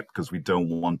to admit because we don't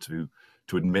want to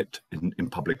admit in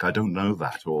public. I don't know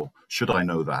that, or should I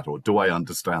know that, or do I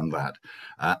understand that?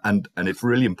 And it's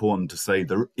really important to say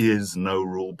there is no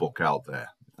rule book out there.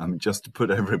 I mean, just to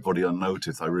put everybody on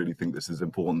notice, I really think this is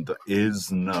important. There is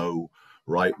no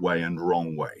right way and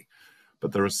wrong way.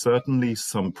 But there are certainly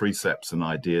some precepts and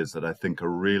ideas that I think are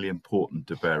really important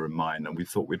to bear in mind. And we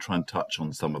thought we'd try and touch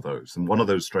on some of those. And one of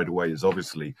those straight away is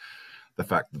obviously the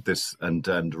fact that this,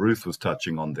 and Ruth was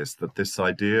touching on this, that this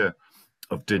idea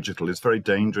of digital is very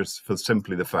dangerous for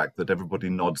simply the fact that everybody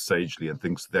nods sagely and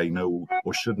thinks they know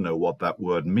or should know what that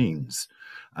word means.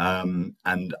 And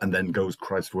then goes,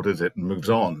 Christ, what is it? And moves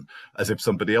on as if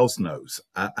somebody else knows.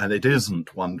 And it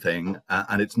isn't one thing,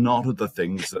 and it's not the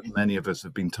things that many of us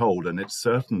have been told. And it's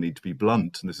certainly, to be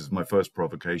blunt, and this is my first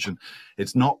provocation,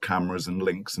 it's not cameras and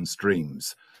links and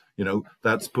streams. You know,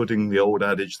 that's putting the old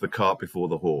adage, the cart before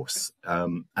the horse.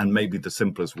 And maybe the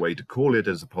simplest way to call it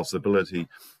as a possibility,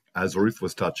 as Ruth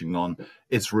was touching on,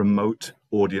 it's remote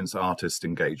audience artist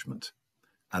engagement.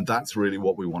 And that's really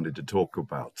what we wanted to talk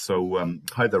about. So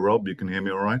hi there, Rob, you can hear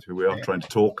me all right? Here we are, trying to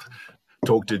talk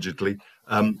digitally.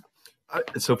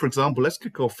 So for example, let's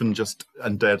kick off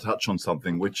and dare touch on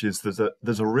something, which is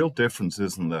there's a real difference,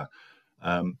 isn't there,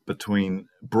 between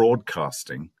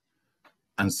broadcasting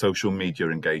and social media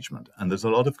engagement. And there's a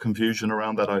lot of confusion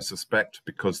around that, I suspect,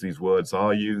 because these words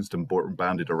are used and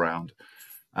bandied around.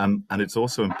 And it's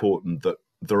also important that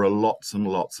there are lots and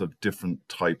lots of different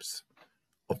types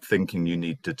of thinking you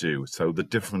need to do. So the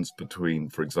difference between,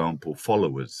 for example,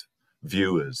 followers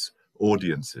viewers,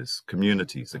 audiences,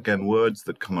 communities. Again, words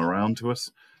that come around to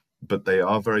us, but they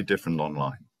are very different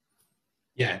online.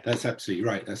 Yeah, that's absolutely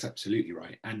right. That's absolutely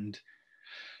right. And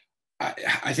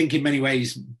I think in many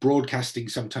ways, broadcasting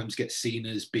sometimes gets seen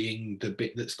as being the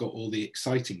bit that's got all the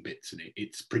exciting bits in it.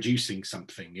 It's producing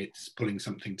something, it's pulling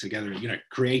something together, you know,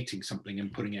 creating something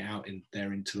and putting it out in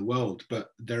there into the world.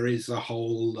 But there is a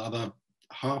whole other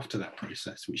half to that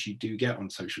process, which you do get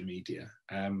on social media.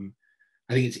 I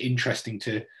think it's interesting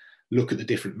to look at the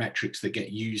different metrics that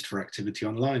get used for activity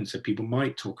online. So people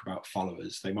might talk about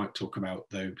followers, they might talk about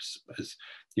those as,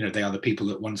 you know, they are the people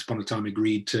that once upon a time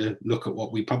agreed to look at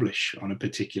what we publish on a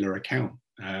particular account.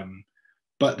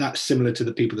 But that's similar to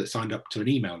the people that signed up to an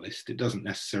email list. It doesn't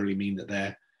necessarily mean that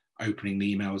they're opening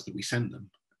the emails that we send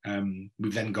them.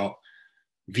 We've then got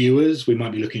viewers. We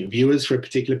might be looking at viewers for a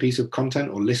particular piece of content,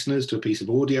 or listeners to a piece of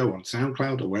audio on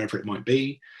SoundCloud or wherever it might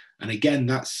be. And again,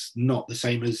 that's not the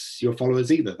same as your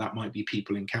followers either. That might be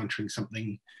people encountering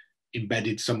something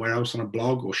embedded somewhere else on a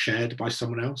blog or shared by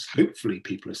someone else. Hopefully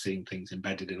people are seeing things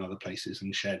embedded in other places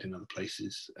and shared in other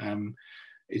places.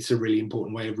 It's a really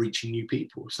important way of reaching new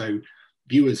people. So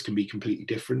viewers can be completely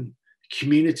different.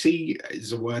 Community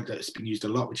is a word that's been used a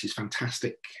lot, which is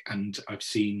fantastic. And I've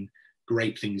seen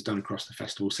great things done across the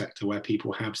festival sector where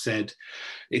people have said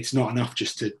it's not enough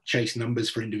just to chase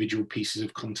numbers for individual pieces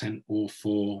of content or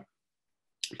for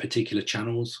particular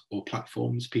channels or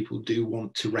platforms. People do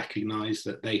want to recognize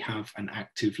that they have an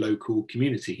active local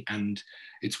community, and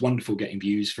it's wonderful getting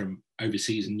views from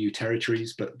overseas and new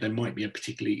territories, but there might be a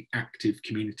particularly active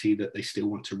community that they still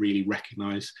want to really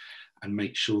recognize and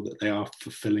make sure that they are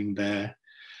fulfilling their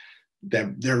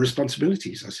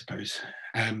responsibilities, I suppose,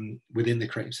 within the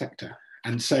creative sector.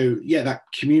 And so, yeah, that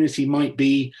community might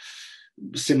be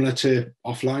similar to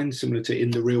offline, similar to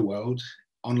in the real world.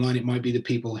 Online, it might be the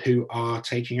people who are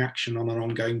taking action on an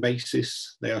ongoing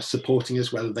basis. They are supporting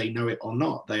us whether they know it or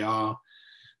not. They are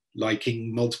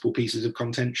liking multiple pieces of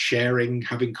content, sharing,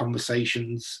 having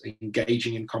conversations,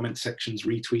 engaging in comment sections,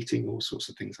 retweeting, all sorts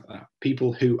of things like that.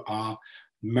 People who are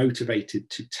motivated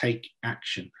to take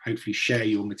action, hopefully share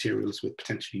your materials with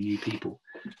potentially new people.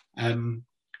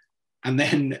 And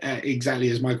then exactly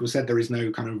as Michael said, there is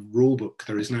no kind of rule book.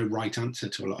 There is no right answer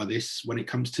to a lot of this. When it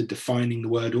comes to defining the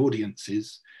word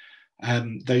audiences,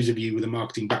 those of you with a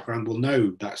marketing background will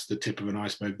know that's the tip of an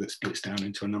iceberg that splits down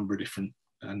into a number of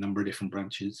different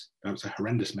branches. That was a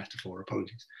horrendous metaphor,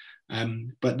 apologies.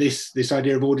 But this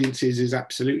idea of audiences is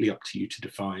absolutely up to you to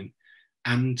define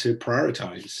and to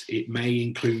prioritize. It may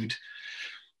include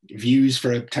views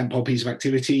for a tentpole piece of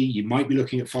activity. You might be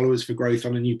looking at followers for growth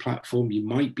on a new platform. You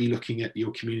might be looking at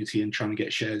your community and trying to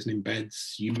get shares and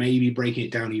embeds. You may be breaking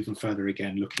it down even further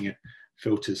again, looking at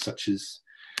filters such as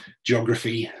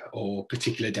geography or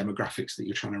particular demographics that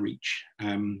you're trying to reach.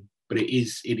 But it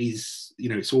is, you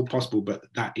know, it's all possible, but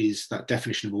that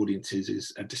definition of audiences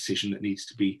is a decision that needs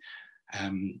to be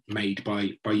made by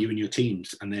you and your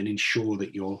teams, and then ensure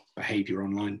that your behavior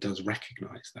online does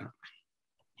recognize that.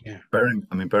 Yeah.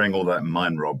 Bearing all that in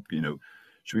mind, Rob, you know,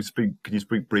 can you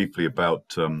speak briefly about,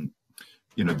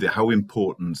 you know, how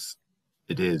important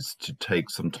it is to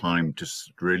take some time to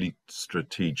really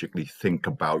strategically think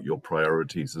about your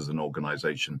priorities as an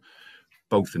organization,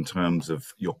 both in terms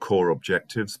of your core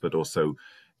objectives, but also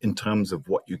in terms of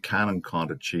what you can and can't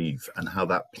achieve, and how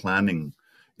that planning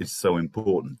is so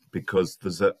important, because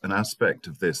there's an aspect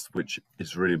of this which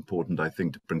is really important, I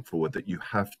think, to bring forward, that you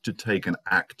have to take an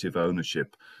active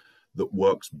ownership that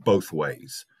works both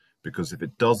ways. Because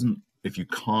if you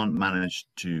can't manage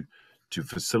to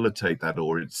facilitate that,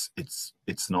 or it's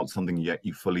not something yet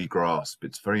you fully grasp,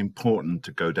 it's very important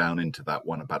to go down into that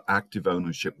one about active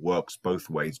ownership works both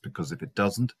ways, because if it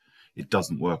doesn't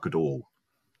work at all.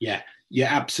 Yeah, you're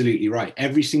absolutely right.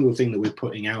 Every single thing that we're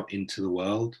putting out into the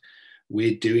world,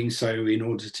 we're doing so in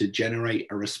order to generate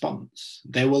a response.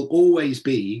 There will always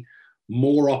be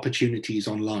more opportunities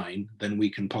online than we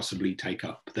can possibly take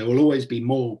up. There will always be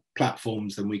more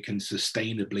platforms than we can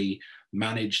sustainably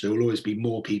manage. There will always be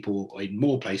more people in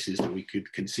more places that we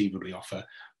could conceivably offer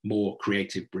more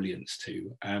creative brilliance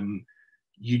to.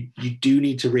 You do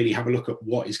need to really have a look at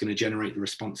what is going to generate the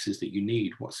responses that you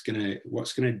need, what's going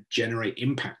to generate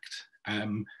impact.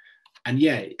 And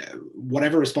yeah,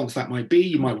 whatever response that might be,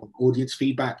 you might want audience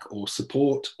feedback or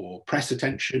support or press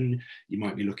attention. You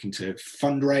might be looking to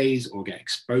fundraise or get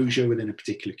exposure within a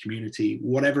particular community.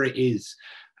 Whatever it is,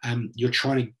 you're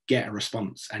trying to get a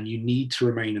response, and you need to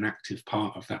remain an active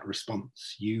part of that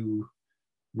response. You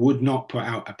would not put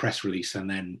out a press release and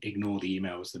then ignore the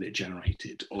emails that it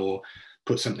generated, or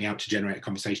put something out to generate a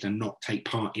conversation and not take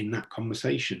part in that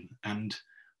conversation. And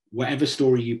whatever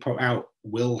story you put out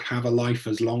will have a life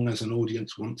as long as an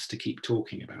audience wants to keep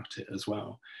talking about it as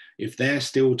well. If they're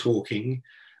still talking,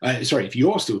 if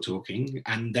you're still talking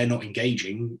and they're not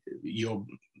engaging, you're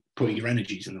putting your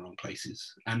energies in the wrong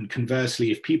places. And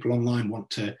conversely, if people online want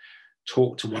to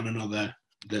talk to one another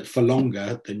that for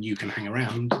longer than you can hang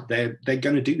around, they're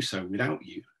going to do so without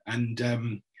you.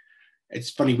 And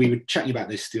it's funny, we were chatting about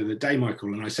this the other day,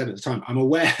 Michael, and I said at the time, I'm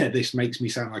aware this makes me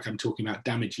sound like I'm talking about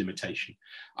damage limitation.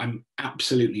 I'm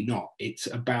absolutely not. It's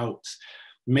about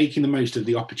making the most of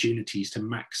the opportunities to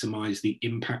maximize the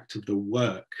impact of the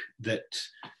work that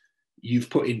you've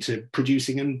put into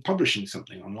producing and publishing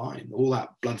something online, all that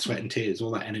blood, sweat and tears,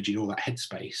 all that energy, all that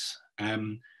headspace,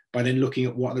 by then looking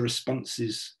at what are the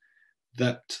responses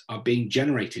that are being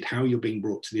generated, how you're being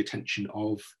brought to the attention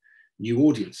of new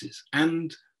audiences,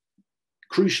 and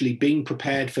crucially being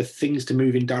prepared for things to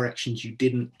move in directions you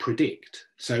didn't predict.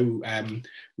 So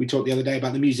we talked the other day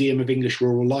about the Museum of English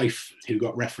Rural Life, who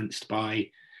got referenced by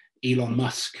Elon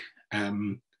Musk.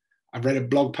 I've read a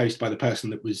blog post by the person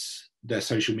that was their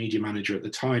social media manager at the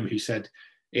time, who said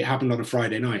it happened on a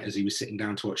Friday night as he was sitting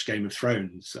down to watch Game of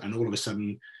Thrones, and all of a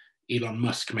sudden Elon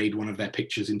Musk made one of their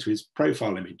pictures into his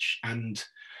profile image. And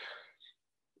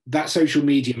that social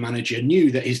media manager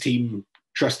knew that his team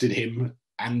trusted him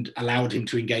and allowed him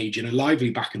to engage in a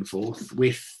lively back and forth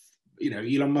with,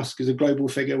 Elon Musk is a global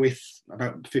figure with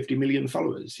about 50 million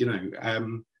followers.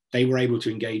 They were able to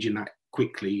engage in that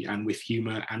quickly and with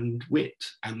humor and wit,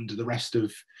 and the rest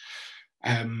of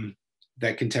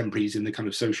their contemporaries in the kind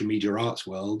of social media arts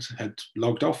world had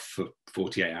logged off for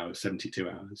 48 hours, 72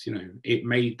 hours. It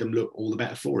made them look all the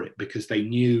better for it, because they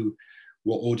knew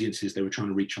what audiences they were trying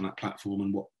to reach on that platform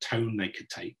and what tone they could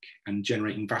take, and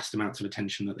generating vast amounts of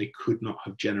attention that they could not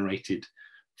have generated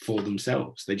for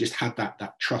themselves. They just had that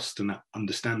trust and that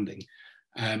understanding.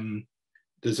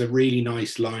 There's a really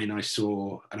nice line I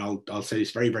saw, and I'll say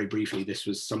this very, very briefly. This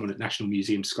was someone at National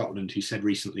Museum Scotland who said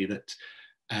recently that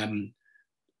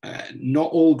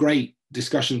not all great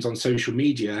discussions on social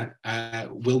media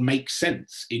will make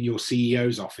sense in your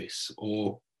CEO's office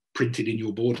or printed in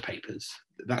your board papers.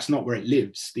 That's not where it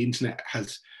lives. The internet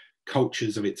has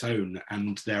cultures of its own,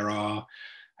 and there are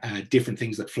different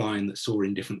things that fly and that soar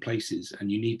in different places.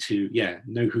 And you need to,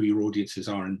 know who your audiences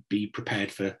are and be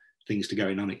prepared for things to go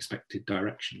in unexpected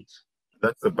directions.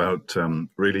 That's about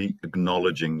really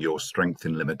acknowledging your strength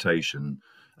in limitation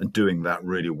and doing that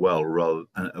really well,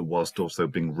 whilst also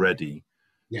being ready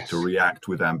to react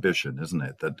with ambition, isn't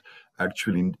it? That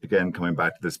actually, again, coming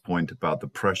back to this point about the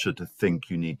pressure to think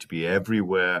you need to be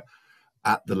everywhere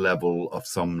at the level of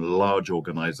some large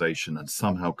organization and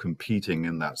somehow competing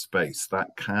in that space,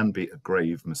 that can be a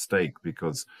grave mistake,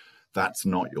 because that's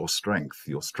not your strength.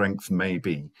 Your strength may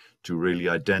be to really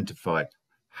identify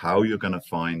how you're going to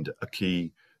find a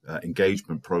key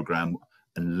engagement program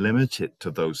and limit it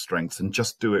to those strengths and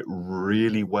just do it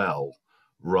really well,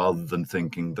 rather than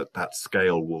thinking that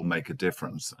scale will make a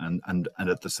difference, and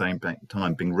at the same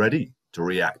time being ready to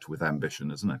react with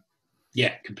ambition, isn't it?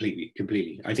 Yeah,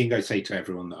 completely. I think I say to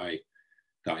everyone that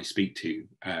I speak to,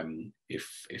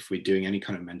 if we're doing any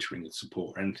kind of mentoring and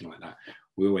support or anything like that,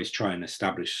 we always try and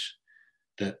establish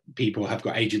that people have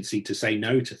got agency to say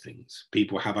no to things.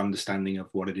 People have understanding of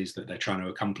what it is that they're trying to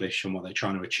accomplish and what they're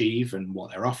trying to achieve and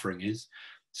what their offering is,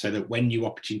 so that when new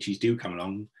opportunities do come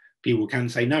along, people can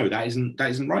say, no, that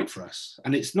isn't right for us.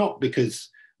 And it's not because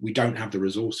we don't have the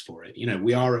resource for it.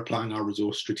 We are applying our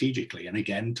resource strategically. And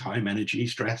again, time, energy,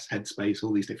 stress, headspace,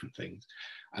 all these different things,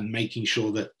 and making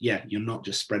sure that, you're not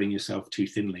just spreading yourself too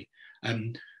thinly.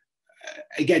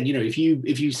 Again, if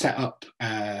you set up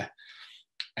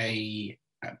a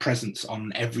presence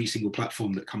on every single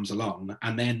platform that comes along,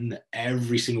 and then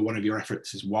every single one of your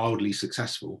efforts is wildly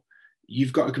successful,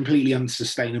 you've got a completely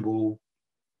unsustainable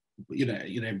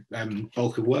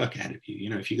bulk of work ahead of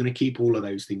you. If you're going to keep all of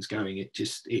those things going,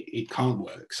 it can't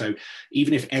work. So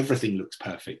even if everything looks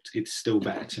perfect, it's still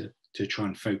better to try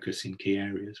and focus in key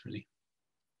areas, really.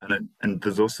 And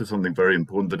there's also something very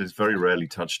important that is very rarely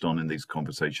touched on in these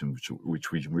conversations,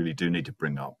 which we really do need to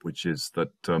bring up, which is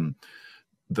that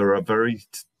there are very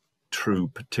true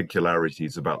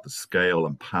particularities about the scale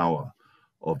and power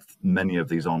of many of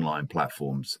these online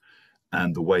platforms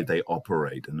and the way they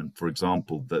operate. And for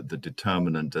example, the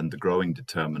determinant and the growing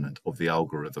determinant of the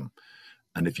algorithm.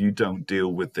 And if you don't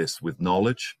deal with this with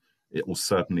knowledge, it will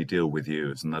certainly deal with you.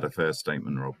 Isn't that a fair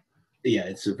statement, Rob? Yeah,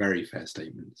 it's a very fair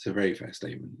statement.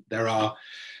 There are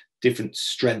different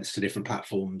strengths to different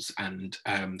platforms, and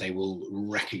they will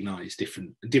recognize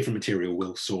different material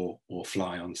will soar or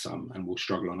fly on some and will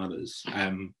struggle on others.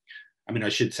 I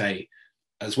should say,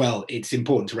 as well, it's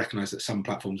important to recognize that some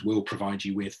platforms will provide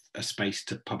you with a space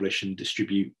to publish and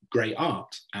distribute great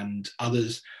art, and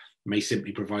others may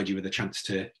simply provide you with a chance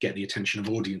to get the attention of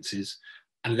audiences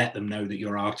and let them know that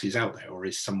your art is out there or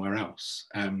is somewhere else.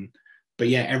 But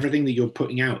yeah, everything that you're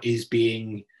putting out is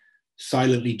being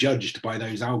silently judged by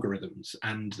those algorithms,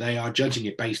 and they are judging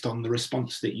it based on the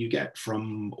response that you get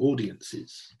from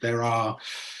audiences. There are,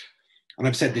 and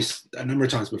I've said this a number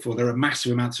of times before, there are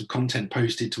massive amounts of content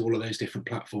posted to all of those different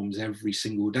platforms every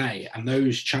single day, and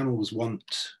those channels want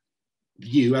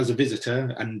you as a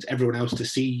visitor and everyone else to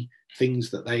see things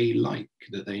that they like,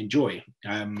 that they enjoy.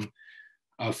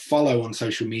 A follow on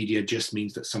social media just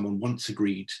means that someone once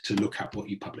agreed to look at what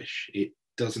you publish. It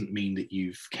doesn't mean that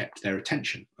you've kept their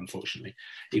attention, unfortunately.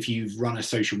 If you've run a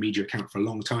social media account for a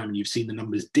long time and you've seen the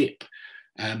numbers dip,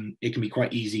 it can be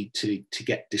quite easy to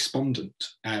get despondent.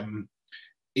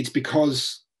 It's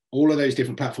because all of those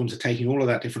different platforms are taking all of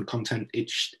that different content,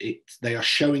 they are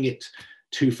showing it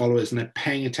to followers and they're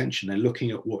paying attention, they're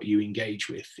looking at what you engage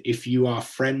with. If you are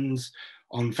friends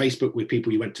on Facebook with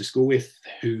people you went to school with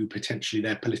who potentially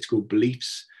their political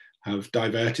beliefs have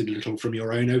diverted a little from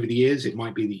your own over the years, it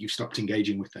might be that you've stopped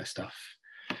engaging with their stuff.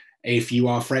 If you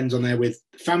are friends on there with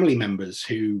family members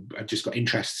who have just got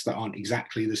interests that aren't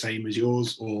exactly the same as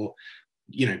yours, or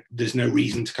there's no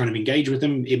reason to kind of engage with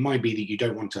them, it might be that you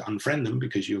don't want to unfriend them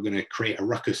because you're going to create a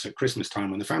ruckus at Christmas time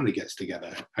when the family gets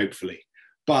together, hopefully.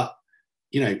 But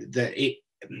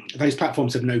those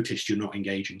platforms have noticed you're not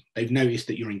engaging. They've noticed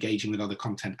that you're engaging with other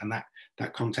content, and that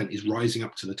content is rising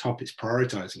up to the top. It's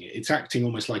prioritizing it. It's acting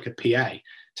almost like a PA,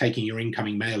 taking your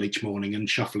incoming mail each morning and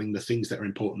shuffling the things that are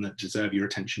important, that deserve your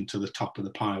attention, to the top of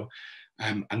the pile,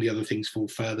 and the other things fall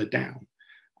further down.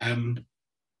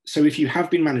 So if you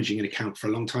have been managing an account for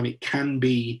a long time, it can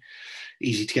be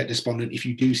easy to get despondent if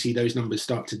you do see those numbers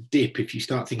start to dip, if you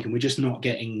start thinking we're just not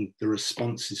getting the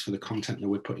responses for the content that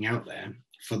we're putting out there,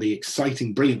 for the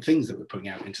exciting, brilliant things that we're putting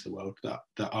out into the world that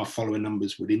our follower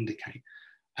numbers would indicate.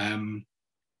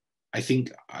 I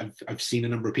think I've seen a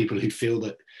number of people who feel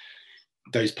that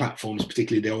those platforms,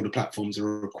 particularly the older platforms,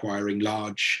 are requiring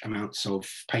large amounts of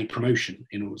paid promotion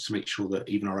in order to make sure that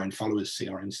even our own followers see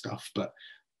our own stuff. But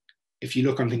if you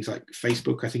look on things like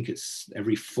Facebook, I think it's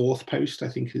every 4th post, I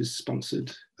think, is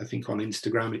sponsored. I think on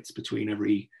Instagram, it's between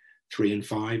every 3 and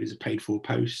 5 is a paid for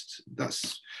post.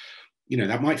 That's,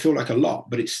 that might feel like a lot,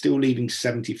 but it's still leaving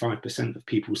 75% of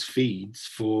people's feeds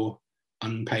for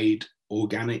unpaid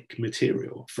organic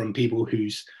material from people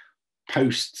whose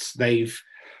posts they've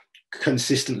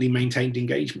consistently maintained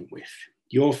engagement with.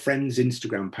 Your friends'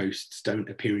 Instagram posts don't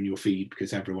appear in your feed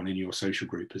because everyone in your social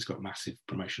group has got massive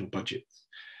promotional budgets.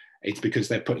 It's because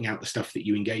they're putting out the stuff that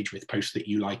you engage with, posts that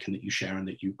you like and that you share and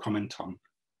that you comment on.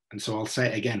 And so I'll say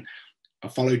it again, a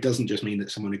follow doesn't just mean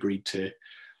that someone agreed to,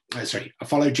 a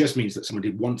follow just means that someone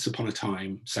did once upon a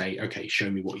time say, okay, show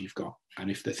me what you've got.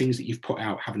 And if the things that you've put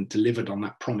out haven't delivered on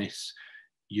that promise,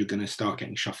 you're going to start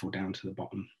getting shuffled down to the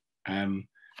bottom.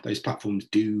 Those platforms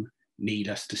do need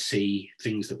us to see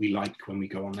things that we like when we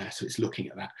go on there. So it's looking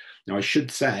at that. Now, I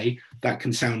should say that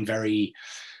can sound very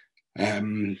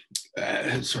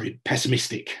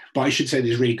pessimistic, but I should say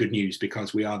there's really good news,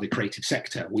 because we are the creative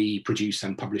sector. We produce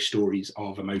and publish stories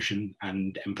of emotion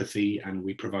and empathy, and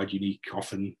we provide unique,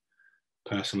 often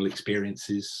personal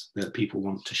experiences that people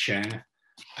want to share.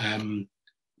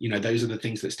 Those are the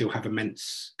things that still have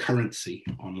immense currency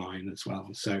online as well.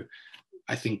 So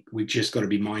I think we've just got to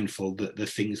be mindful that the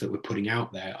things that we're putting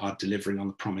out there are delivering on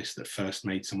the promise that first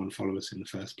made someone follow us in the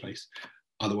first place.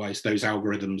 Otherwise, those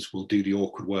algorithms will do the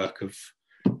awkward work of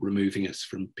removing us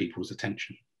from people's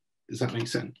attention. Does that make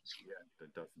sense? Yeah,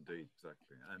 it does indeed,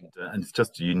 exactly. And it's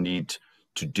just, you need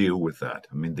to deal with that.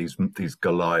 I mean, these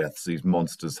Goliaths, these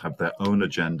monsters have their own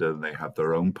agenda, they have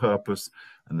their own purpose,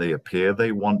 and they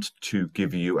want to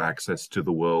give you access to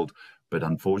the world. But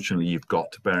unfortunately, you've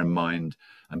got to bear in mind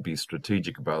and be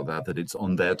strategic about that it's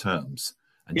on their terms,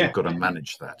 and you've got to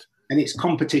manage that. And it's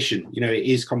competition, it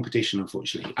is competition,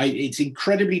 unfortunately. It's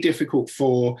incredibly difficult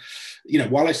for,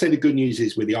 while I say the good news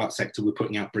is with the art sector, we're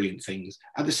putting out brilliant things.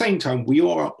 At the same time, we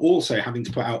are also having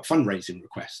to put out fundraising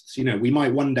requests. We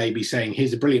might one day be saying,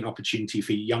 here's a brilliant opportunity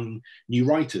for young new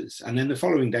writers. And then the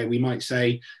following day, we might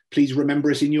say, please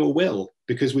remember us in your will,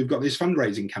 because we've got this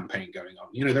fundraising campaign going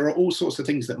on. There are all sorts of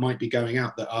things that might be going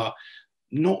out that are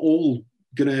not all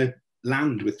going to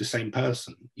land with the same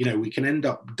person. We can end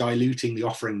up diluting the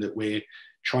offering that we're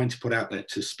trying to put out there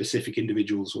to specific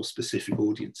individuals or specific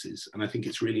audiences. And I think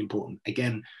it's really important,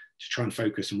 again, to try and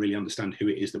focus and really understand who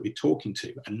it is that we're talking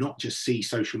to, and not just see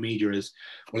social media as,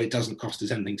 well, it doesn't cost us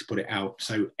anything to put it out,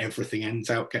 so everything ends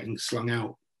out getting slung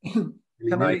out. Can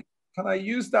Can I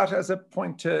use that as a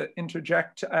point to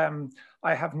interject?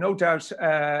 I have no doubt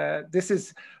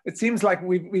it seems like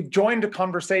we've joined a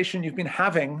conversation you've been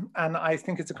having, and I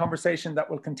think it's a conversation that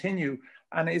will continue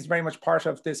and is very much part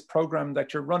of this program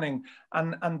that you're running.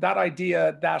 And that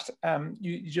idea that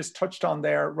you just touched on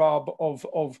there, Rob, of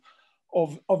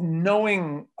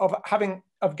knowing,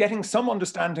 of getting some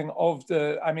understanding of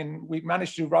I mean, we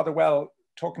managed to do rather well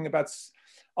talking about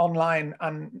online,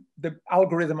 and the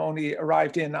algorithm only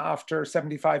arrived in after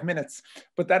 75 minutes,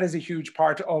 but that is a huge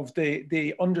part of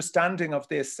the understanding of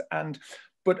this.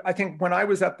 But I think when I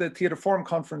was at the Theatre Forum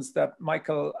conference that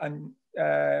Michael and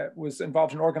was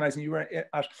involved in organizing, you were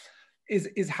at,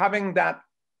 is having that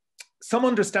some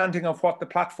understanding of what the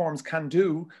platforms can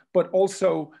do, but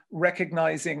also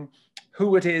recognizing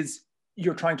who it is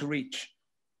you're trying to reach.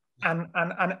 And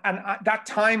that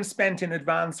time spent in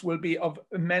advance will be of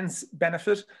immense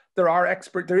benefit.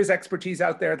 There is expertise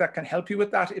out there that can help you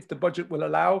with that if the budget will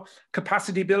allow.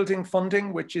 Capacity building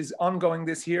funding, which is ongoing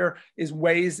this year, is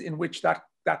ways in which that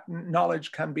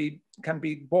knowledge can be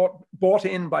bought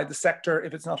in by the sector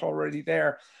if it's not already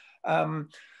there.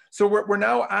 So we're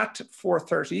now at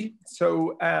 4:30.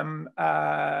 So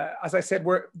as I said,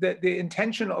 the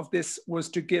intention of this was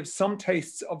to give some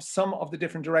tastes of some of the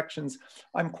different directions.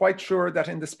 I'm quite sure that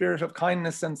in the spirit of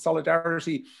kindness and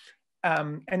solidarity,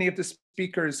 any of the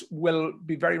speakers will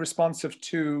be very responsive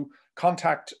to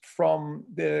contact from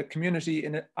the community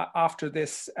after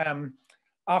this.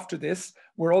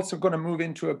 We're also going to move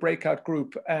into a breakout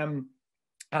group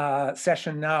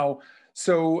session now.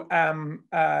 So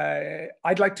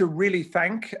I'd like to really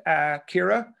thank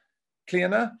Ciara,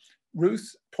 Cliona,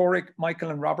 Ruth, Pádraig, Michael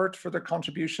and Robert for their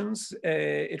contributions.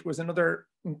 It was another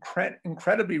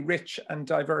incredibly rich and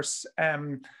diverse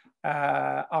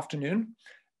afternoon.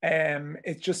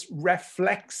 It just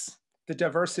reflects the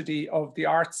diversity of the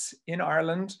arts in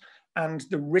Ireland and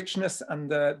the richness and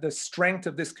the strength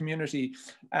of this community,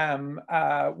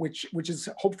 which is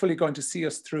hopefully going to see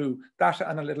us through that,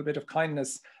 and a little bit of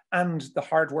kindness and the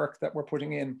hard work that we're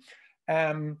putting in.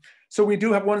 So we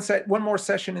do have one more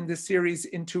session in this series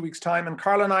in 2 weeks' time, and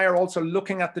Carl and I are also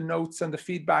looking at the notes and the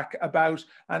feedback about,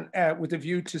 and with a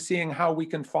view to seeing how we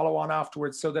can follow on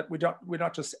afterwards, so that we're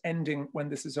not just ending when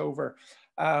this is over.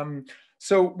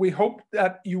 So we hope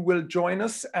that you will join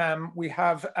us. We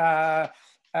have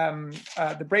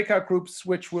the breakout groups,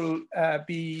 which will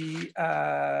be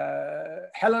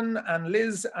Helen and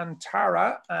Liz and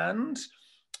Tara and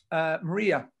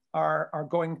Maria are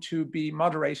going to be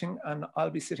moderating, and I'll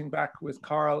be sitting back with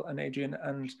Carl and Adrian,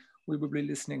 and we will be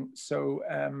listening. So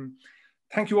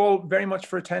thank you all very much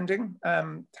for attending.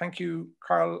 Thank you,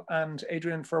 Carl and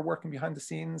Adrian, for working behind the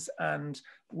scenes, and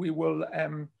we will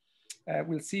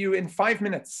we'll see you in 5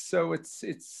 minutes. So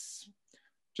it's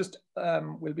just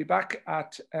we'll be back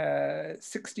at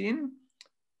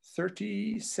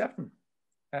 16:37,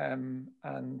 and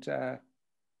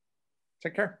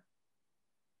take care.